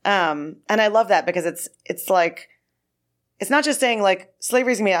whoever. And I love that because it's like, it's not just saying like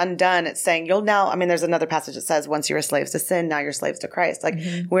slavery's gonna be undone. It's saying you'll now, there's another passage that says once you were slaves to sin, now you're slaves to Christ. Like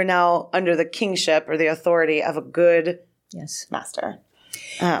we're now under the kingship or the authority of a good master.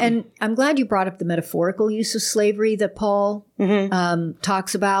 And I'm glad you brought up the metaphorical use of slavery that Paul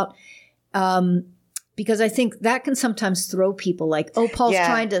talks about, because I think that can sometimes throw people like, oh, Paul's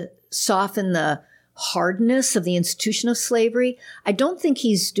trying to soften the hardness of the institution of slavery. I don't think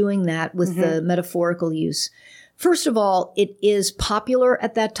he's doing that with the metaphorical use. First of all, it is popular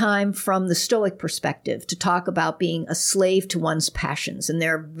at that time from the Stoic perspective to talk about being a slave to one's passions. And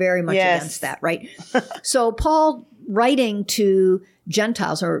they're very much against that, right? So Paul, writing to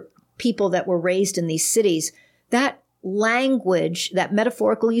Gentiles or people that were raised in these cities, that language, that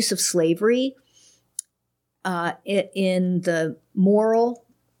metaphorical use of slavery in the moral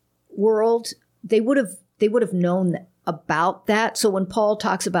world, they would have known about that. So when Paul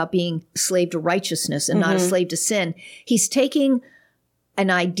talks about being a slave to righteousness and not a slave to sin, he's taking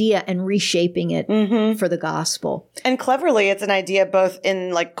an idea and reshaping it for the gospel. And cleverly, it's an idea both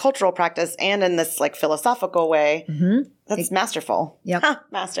in like cultural practice and in this like philosophical way. That's masterful. Yep.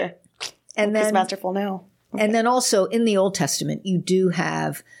 Master. And He's then masterful now. Okay. And then also in the Old Testament, you do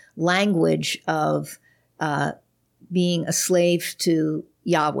have language of being a slave to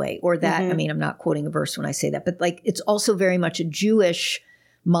Yahweh, or that, I mean, I'm not quoting a verse when I say that, but like, it's also very much a Jewish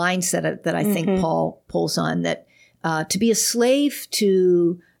mindset that I think Paul pulls on, that to be a slave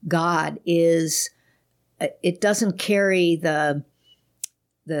to God is, it doesn't carry the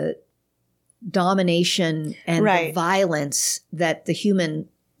domination and the violence that the human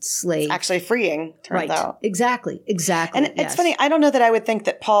slave. It's actually freeing, turns out. Exactly. And it's funny, I don't know that I would think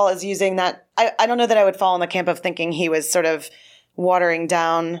that Paul is using that. I don't know that I would fall in the camp of thinking he was sort of watering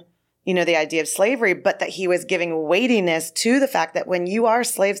down, the idea of slavery, but that he was giving weightiness to the fact that when you are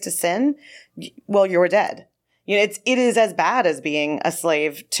slaves to sin, well, you're dead. It is as bad as being a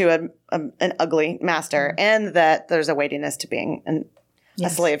slave to an ugly master, and that there's a weightiness to being a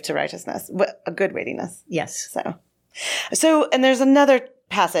slave to righteousness, a good weightiness. Yes. So, and there's another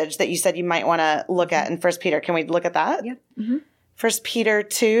passage that you said you might want to look at in 1 Peter. Can we look at that? Yeah. 1 Peter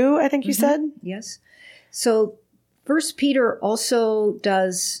 2, I think you said? Yes. So 1 Peter also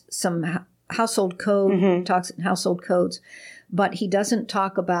does some household code, talks in household codes, but he doesn't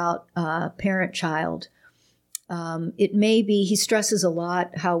talk about parent-child. It may be, he stresses a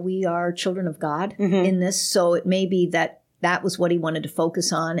lot how we are children of God in this, so it may be that was what he wanted to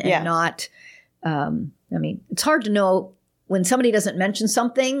focus on and not, it's hard to know when somebody doesn't mention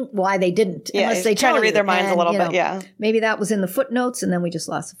something, why they didn't, unless they try to read their minds a little bit, Maybe that was in the footnotes, and then we just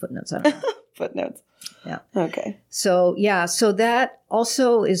lost the footnotes. I don't know. Footnotes. Yeah. Okay. So, so that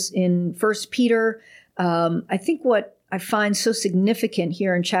also is in 1 Peter. I think what I find so significant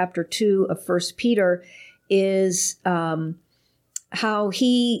here in chapter 2 of 1 Peter is how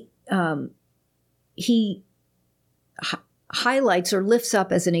he highlights or lifts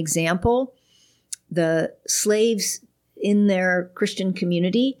up as an example the slaves in their Christian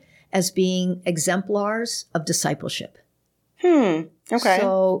community as being exemplars of discipleship. Okay.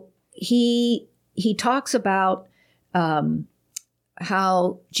 So he talks about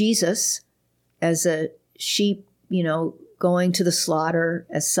how Jesus, as a sheep, going to the slaughter,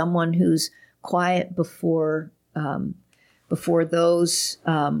 as someone who's quiet before those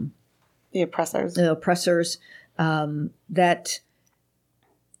the oppressors,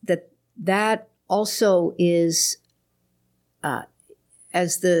 that also is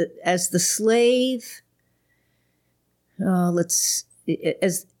as the slave.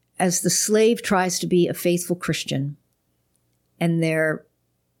 As the slave tries to be a faithful Christian, and their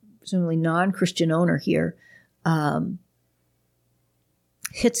presumably non-Christian owner here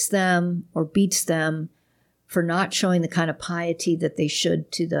hits them or beats them for not showing the kind of piety that they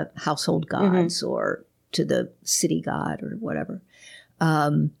should to the household gods or to the city god or whatever,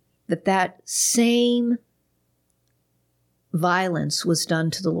 that same violence was done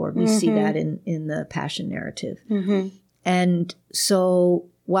to the Lord. We see that in the Passion narrative. And so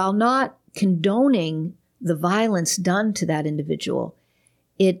while not condoning the violence done to that individual,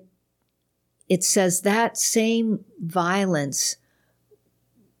 it says that same violence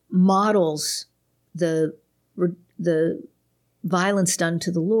models the violence done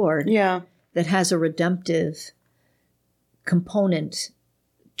to the Lord that has a redemptive component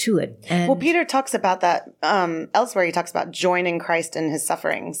to it. And Peter talks about that elsewhere. He talks about joining Christ in his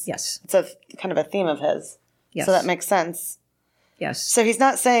sufferings. Yes. It's a kind of a theme of his. Yes. So that makes sense. Yes. So he's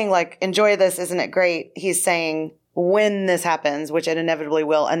not saying like, enjoy this, isn't it great? He's saying when this happens, which it inevitably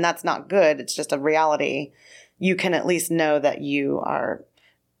will, and that's not good, it's just a reality, you can at least know that you are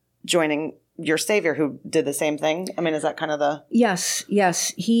joining your Savior who did the same thing. I mean, is that kind of the... Yes.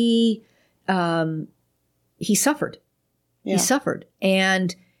 He suffered. Yeah. He suffered.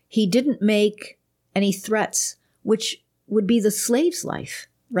 And he didn't make any threats, which would be the slave's life,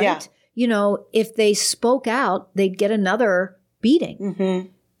 right? Yeah. If they spoke out, they'd get another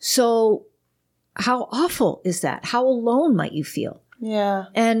beating. So how awful is that? How alone might you feel? Yeah.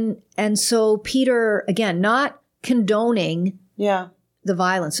 And so Peter, again, not condoning the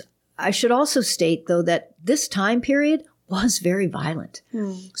violence. I should also state, though, that this time period was very violent.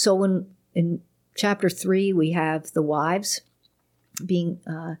 So when in chapter 3, we have the wives being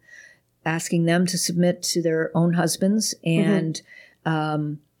asking them to submit to their own husbands. And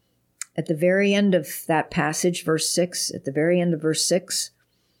at the very end of that passage, verse 6, at the very end of verse 6,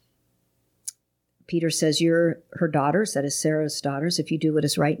 Peter says, you're her daughters, that is Sarah's daughters, if you do what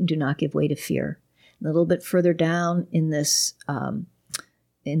is right and do not give way to fear. And a little bit further down in this,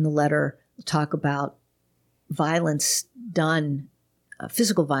 in the letter, we'll talk about violence done,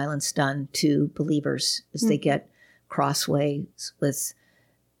 physical violence done to believers as they get crossways with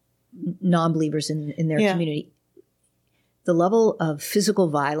non-believers in their community. The level of physical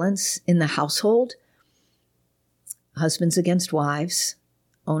violence in the household, husbands against wives,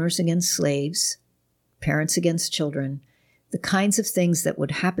 owners against slaves, parents against children, the kinds of things that would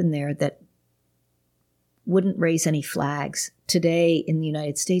happen there that wouldn't raise any flags today in the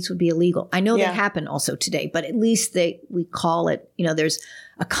United States would be illegal. I know they happen also today, but at least we call it, there's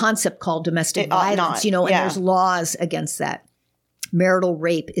a concept called domestic violence, and there's laws against that. Marital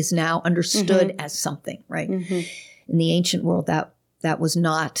rape is now understood as something, right? In the ancient world, that was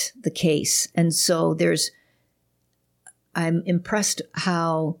not the case. And so I'm impressed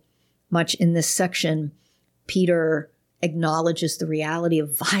how much in this section Peter acknowledges the reality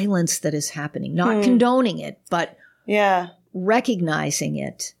of violence that is happening, not condoning it, but recognizing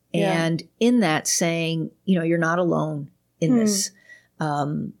it. And in that saying, you're not alone in this.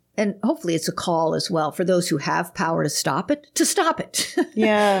 And hopefully it's a call as well for those who have power to stop it.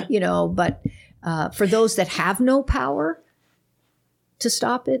 But for those that have no power to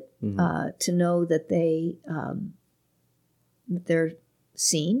stop it, to know that they're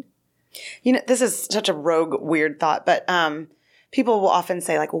seen. This is such a rogue, weird thought, but people will often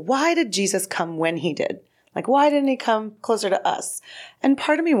say, like, well, why did Jesus come when he did? Like, why didn't he come closer to us? And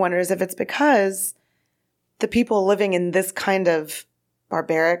part of me wonders if it's because the people living in this kind of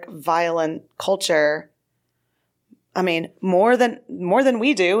barbaric, violent culture, I mean, more than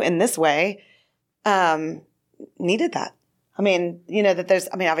we do in this way, needed that. I mean, that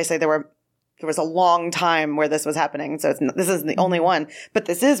obviously there was a long time where this was happening. So this isn't the only one, but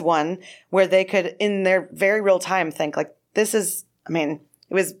this is one where they could, in their very real time, think like, this is, it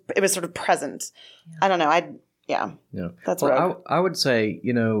was sort of present. Yeah. I don't know. That's what I would say,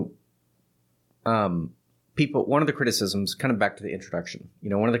 people, one of the criticisms, kind of back to the introduction,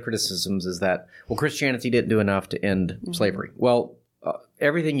 one of the criticisms is that, well, Christianity didn't do enough to end slavery. Well,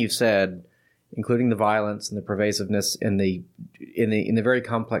 everything you've said, including the violence and the pervasiveness in the very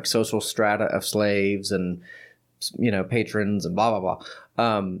complex social strata of slaves and patrons and blah blah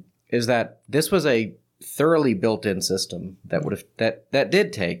blah, is that this was a thoroughly built-in system that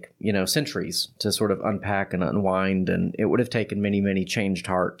did take centuries to sort of unpack and unwind, and it would have taken many changed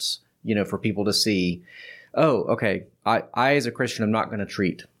hearts for people to see, oh, okay, I as a Christian am not going to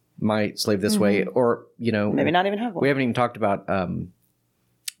treat my slave this way, or maybe not even have one. We haven't even talked about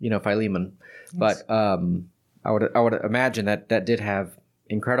Philemon. Yes. But I would imagine that did have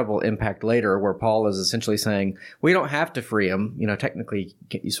incredible impact later, where Paul is essentially saying, we don't have to free him. Technically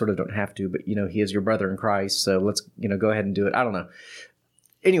you sort of don't have to, but he is your brother in Christ. So let's, go ahead and do it. I don't know.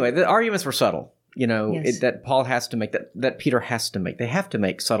 Anyway, the arguments were subtle, that Paul has to make, that Peter has to make. They have to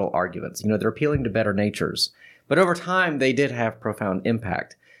make subtle arguments. They're appealing to better natures. But over time, they did have profound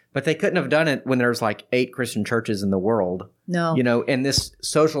impact. But they couldn't have done it when there's like 8 Christian churches in the world. No. And this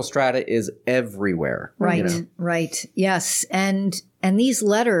social strata is everywhere. Right, right. Yes. And these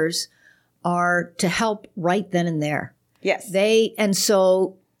letters are to help right then and there. Yes. And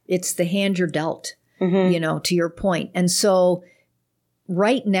so it's the hand you're dealt, to your point. And so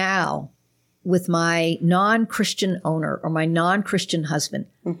right now, with my non-Christian owner or my non-Christian husband,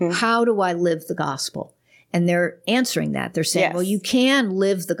 how do I live the gospel? And they're answering that. They're saying, well, you can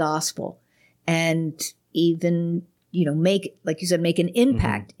live the gospel and even, make, like you said, make an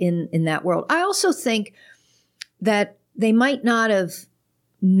impact in that world. I also think that they might not have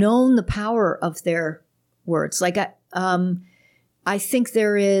known the power of their words. Like, I think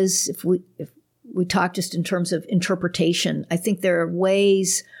there is, if we talk just in terms of interpretation, I think there are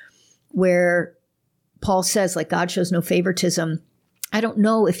ways where Paul says, like, God shows no favoritism. I don't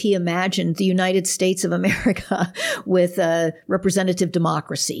know if he imagined the United States of America with a representative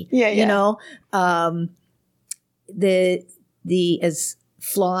democracy. As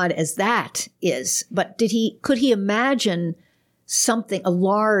flawed as that is, but could he imagine a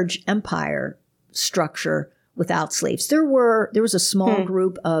large empire structure without slaves? There was a small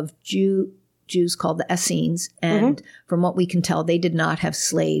group of Jews called the Essenes, and from what we can tell, they did not have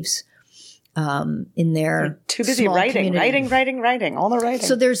slaves. in their too busy small writing, community. all the writing.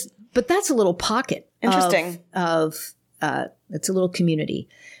 So but that's a little pocket. Interesting. It's a little community.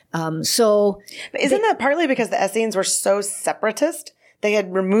 So but isn't that partly because the Essenes were so separatist? They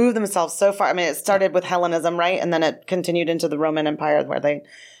had removed themselves so far. I mean, it started with Hellenism, right? And then it continued into the Roman Empire where they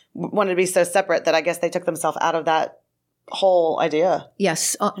wanted to be so separate that I guess they took themselves out of that whole idea.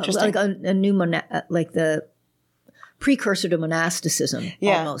 Yes. Like a new, like the precursor to monasticism,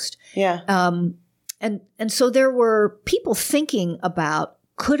 almost. Yeah. And so there were people thinking about,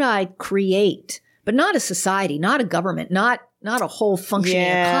 could I create, but not a society, not a government, not a whole functioning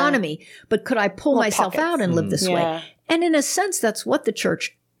economy, but could I pull myself out and live this way? And in a sense, that's what the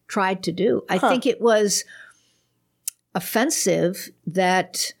church tried to do. I think it was offensive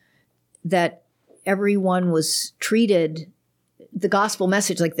that everyone was treated, the gospel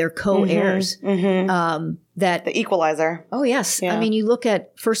message, like they're co-heirs. That the equalizer. Oh, yes. Yeah. I mean, you look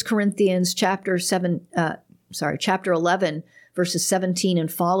at 1 Corinthians chapter 11, verses 17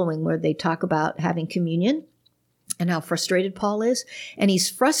 and following, where they talk about having communion and how frustrated Paul is. And he's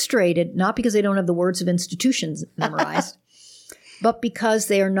frustrated not because they don't have the words of institutions memorized, but because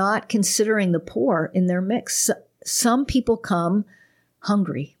they are not considering the poor in their mix. Some people come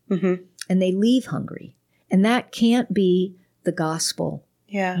hungry and they leave hungry. And that can't be the gospel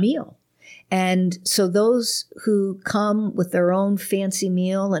meal. And so those who come with their own fancy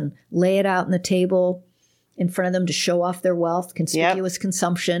meal and lay it out on the table in front of them to show off their wealth, conspicuous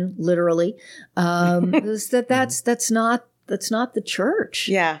consumption, literally, that's not the church.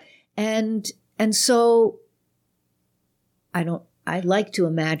 Yeah. And so I'd like to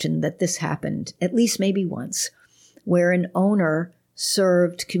imagine that this happened at least maybe once, where an owner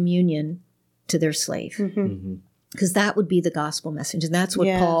served communion to their slave. Because that would be the gospel message. And that's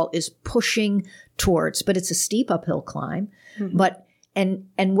what Paul is pushing towards. But it's a steep uphill climb. But and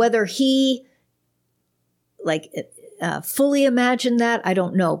whether he fully imagined that, I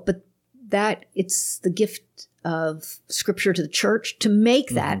don't know. But that it's the gift of Scripture to the church to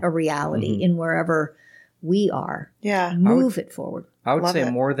make that a reality in wherever we are. Yeah. Move it forward. I would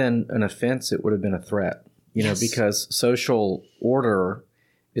say more than an offense, it would have been a threat. You know, because social order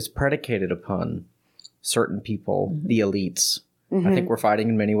is predicated upon certain people, the elites. I think we're fighting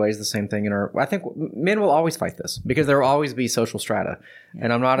in many ways the same thing I think men will always fight this because there will always be social strata.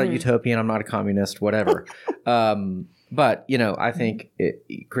 And I'm not a utopian, I'm not a communist, whatever. But, you know, I think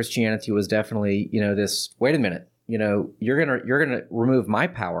Christianity was definitely, you know, this, wait a minute, you know, you're going to remove my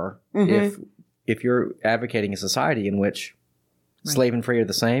power if you're advocating a society in which slave and free are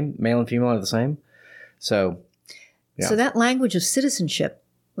the same, male and female are the same. So, yeah. So that language of citizenship,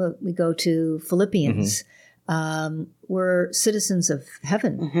 we go to Philippians, we're citizens of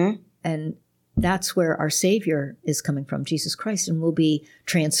heaven. And that's where our Savior is coming from, Jesus Christ, and we'll be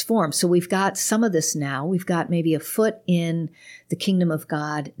transformed. So we've got some of this now. We've got maybe a foot in the kingdom of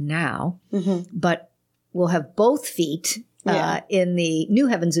God now, but we'll have both feet in the new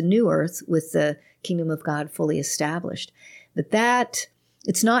heavens and new earth with the kingdom of God fully established. But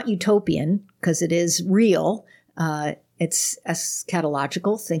it's not utopian because it is real. It's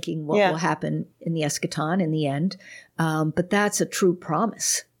eschatological, thinking what will happen in the eschaton in the end. But that's a true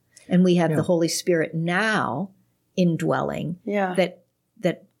promise. And we have the Holy Spirit now indwelling that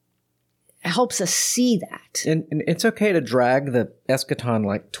helps us see that. And it's okay to drag the eschaton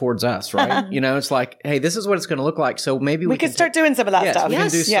like towards us, right? You know, it's like, hey, this is what it's going to look like. So maybe we can start doing some of that stuff. We can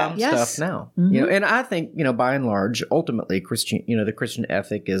do some stuff now. You know, and I think, you know, by and large, ultimately, the Christian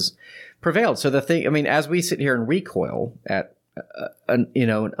ethic is prevailed. So the thing, I mean, as we sit here and recoil at, an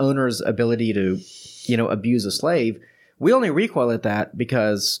owner's ability to, you know, abuse a slave, we only recoil at that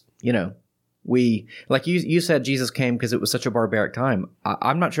because, you know, we, like you said, Jesus came because it was such a barbaric time.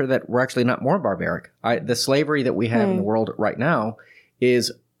 I'm not sure that we're actually not more barbaric. The slavery that we have in the world right now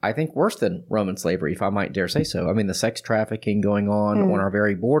is, I think, worse than Roman slavery, if I might dare say so. I mean, the sex trafficking going on our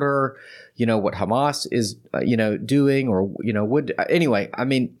very border, you know, what Hamas is, doing or, you know, anyway, I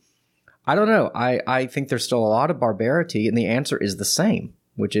mean, I don't know. I think there's still a lot of barbarity, and the answer is the same,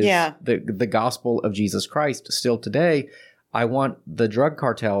 which is the gospel of Jesus Christ still today. I want the drug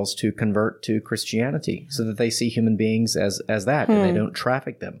cartels to convert to Christianity so that they see human beings as that and they don't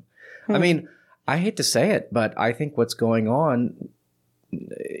traffic them. I mean, I hate to say it, but I think what's going on,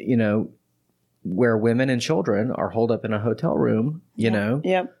 you know, where women and children are holed up in a hotel room, you know,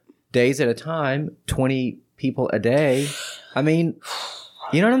 days at a time, 20 people a day. I mean,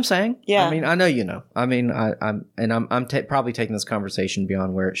 you know what I'm saying? Yeah. I mean, I know you know. I mean, I'm probably taking this conversation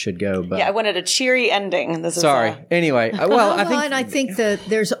beyond where it should go. But I wanted a cheery ending. Anyway, I think that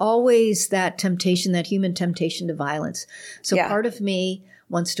there's always that temptation, that human temptation to violence. So part of me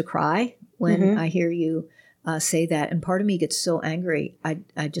wants to cry when I hear you say that. And part of me gets so angry.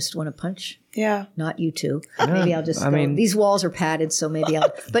 I just want to punch. Yeah. Not you two. Maybe I'll just these walls are padded, so maybe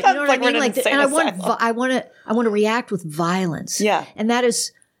I'll, but you know what I mean? Like, and I want to react with violence. Yeah. And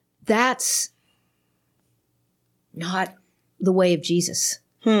that's not the way of Jesus.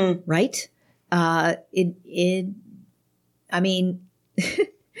 Right?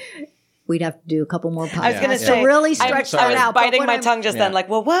 We'd have to do a couple more podcasts. I was going to say, really stretch that out. I was biting my tongue just then, like,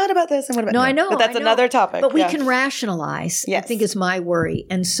 well, what about this and what about that? No, I know. But that's another topic. But we can rationalize, I think is my worry.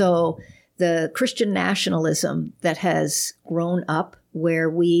 And so the Christian nationalism that has grown up where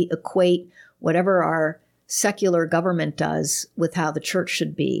we equate whatever our secular government does with how the church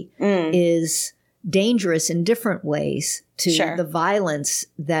should be is dangerous in different ways to the violence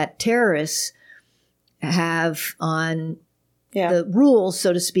that terrorists have on the rules,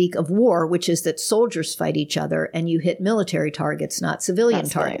 so to speak, of war, which is that soldiers fight each other and you hit military targets, not civilian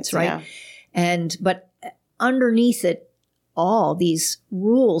targets, right? Yeah. But underneath it all, these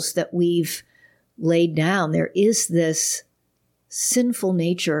rules that we've laid down, there is this sinful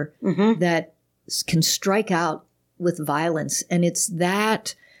nature that can strike out with violence. And it's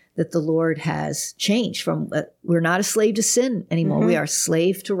that the Lord has changed from. We're not a slave to sin anymore. We are a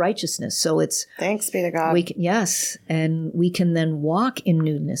slave to righteousness. So it's thanks be to God. And we can then walk in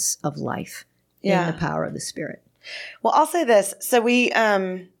newness of life in the power of the Spirit. Well, I'll say this. So we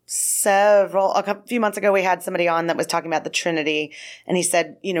a few months ago, we had somebody on that was talking about the Trinity, and he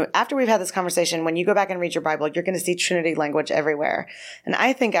said, after we've had this conversation, when you go back and read your Bible, you're going to see Trinity language everywhere. And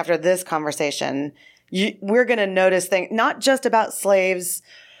I think after this conversation, we're going to notice things not just about slaves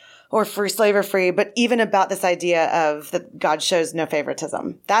or free, slave or free, but even about this idea of that God shows no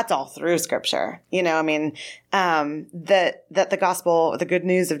favoritism. That's all through Scripture. That the gospel, the good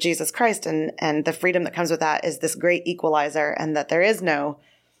news of Jesus Christ and the freedom that comes with that is this great equalizer, and that there is no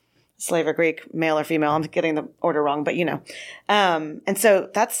slave or Greek, male or female. I'm getting the order wrong, but and so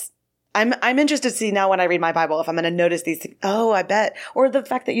I'm interested to see now when I read my Bible if I'm going to notice these things. Oh, I bet. Or the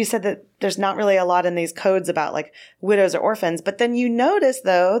fact that you said that there's not really a lot in these codes about like widows or orphans. But then you notice,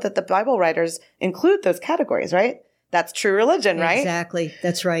 though, that the Bible writers include those categories, right? That's true religion, right? Exactly.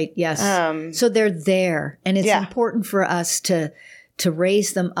 That's right. Yes. So they're there. And it's important for us to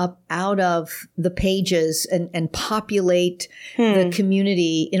raise them up out of the pages and populate the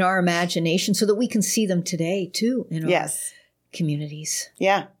community in our imagination so that we can see them today, too, in our communities.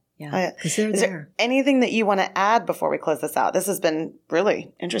 Yeah. Yeah, because they're there. Is there anything that you want to add before we close this out? This has been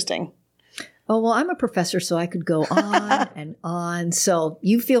really interesting. Oh, well, I'm a professor, so I could go on and on. So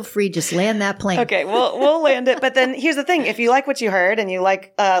you feel free, just land that plane. Okay, we'll land it. But then here's the thing. If you like what you heard and you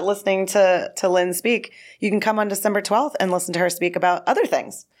like listening to Lynn speak, you can come on December 12th and listen to her speak about other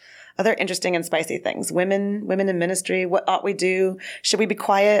things, other interesting and spicy things. Women in ministry, what ought we do? Should we be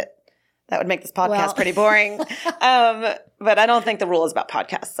quiet? That would make this podcast pretty boring. But I don't think the rule is about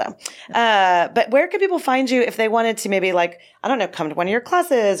podcasts. So, but where could people find you if they wanted to maybe come to one of your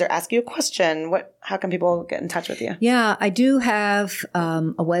classes or ask you a question? How can people get in touch with you? Yeah, I do have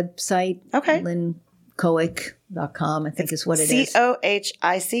a website. Okay. LynnCohick.com, I think is what it is.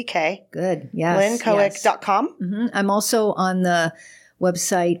 Cohick. Good. Yes. LynnCohick.com. Mm-hmm. I'm also on the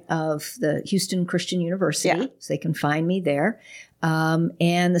website of the Houston Christian University, so they can find me there.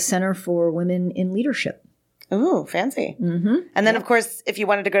 And the Center for Women in Leadership. Ooh, fancy. Mm-hmm. And then, of course, if you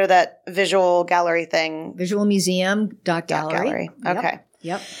wanted to go to that visual gallery thing. Visualmuseum.gallery. Okay.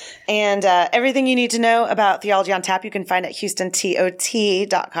 Yep. And everything you need to know about Theology on Tap, you can find at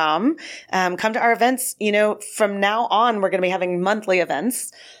HoustonTOT.com. Come to our events. From now on, we're going to be having monthly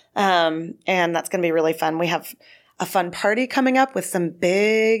events. And that's going to be really fun. We have a fun party coming up with some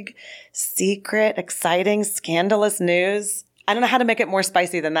big, secret, exciting, scandalous news. I don't know how to make it more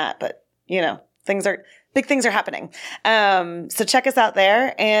spicy than that, but big things are happening. So check us out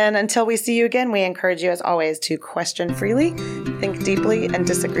there. And until we see you again, we encourage you as always to question freely, think deeply, and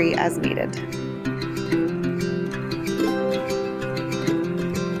disagree as needed.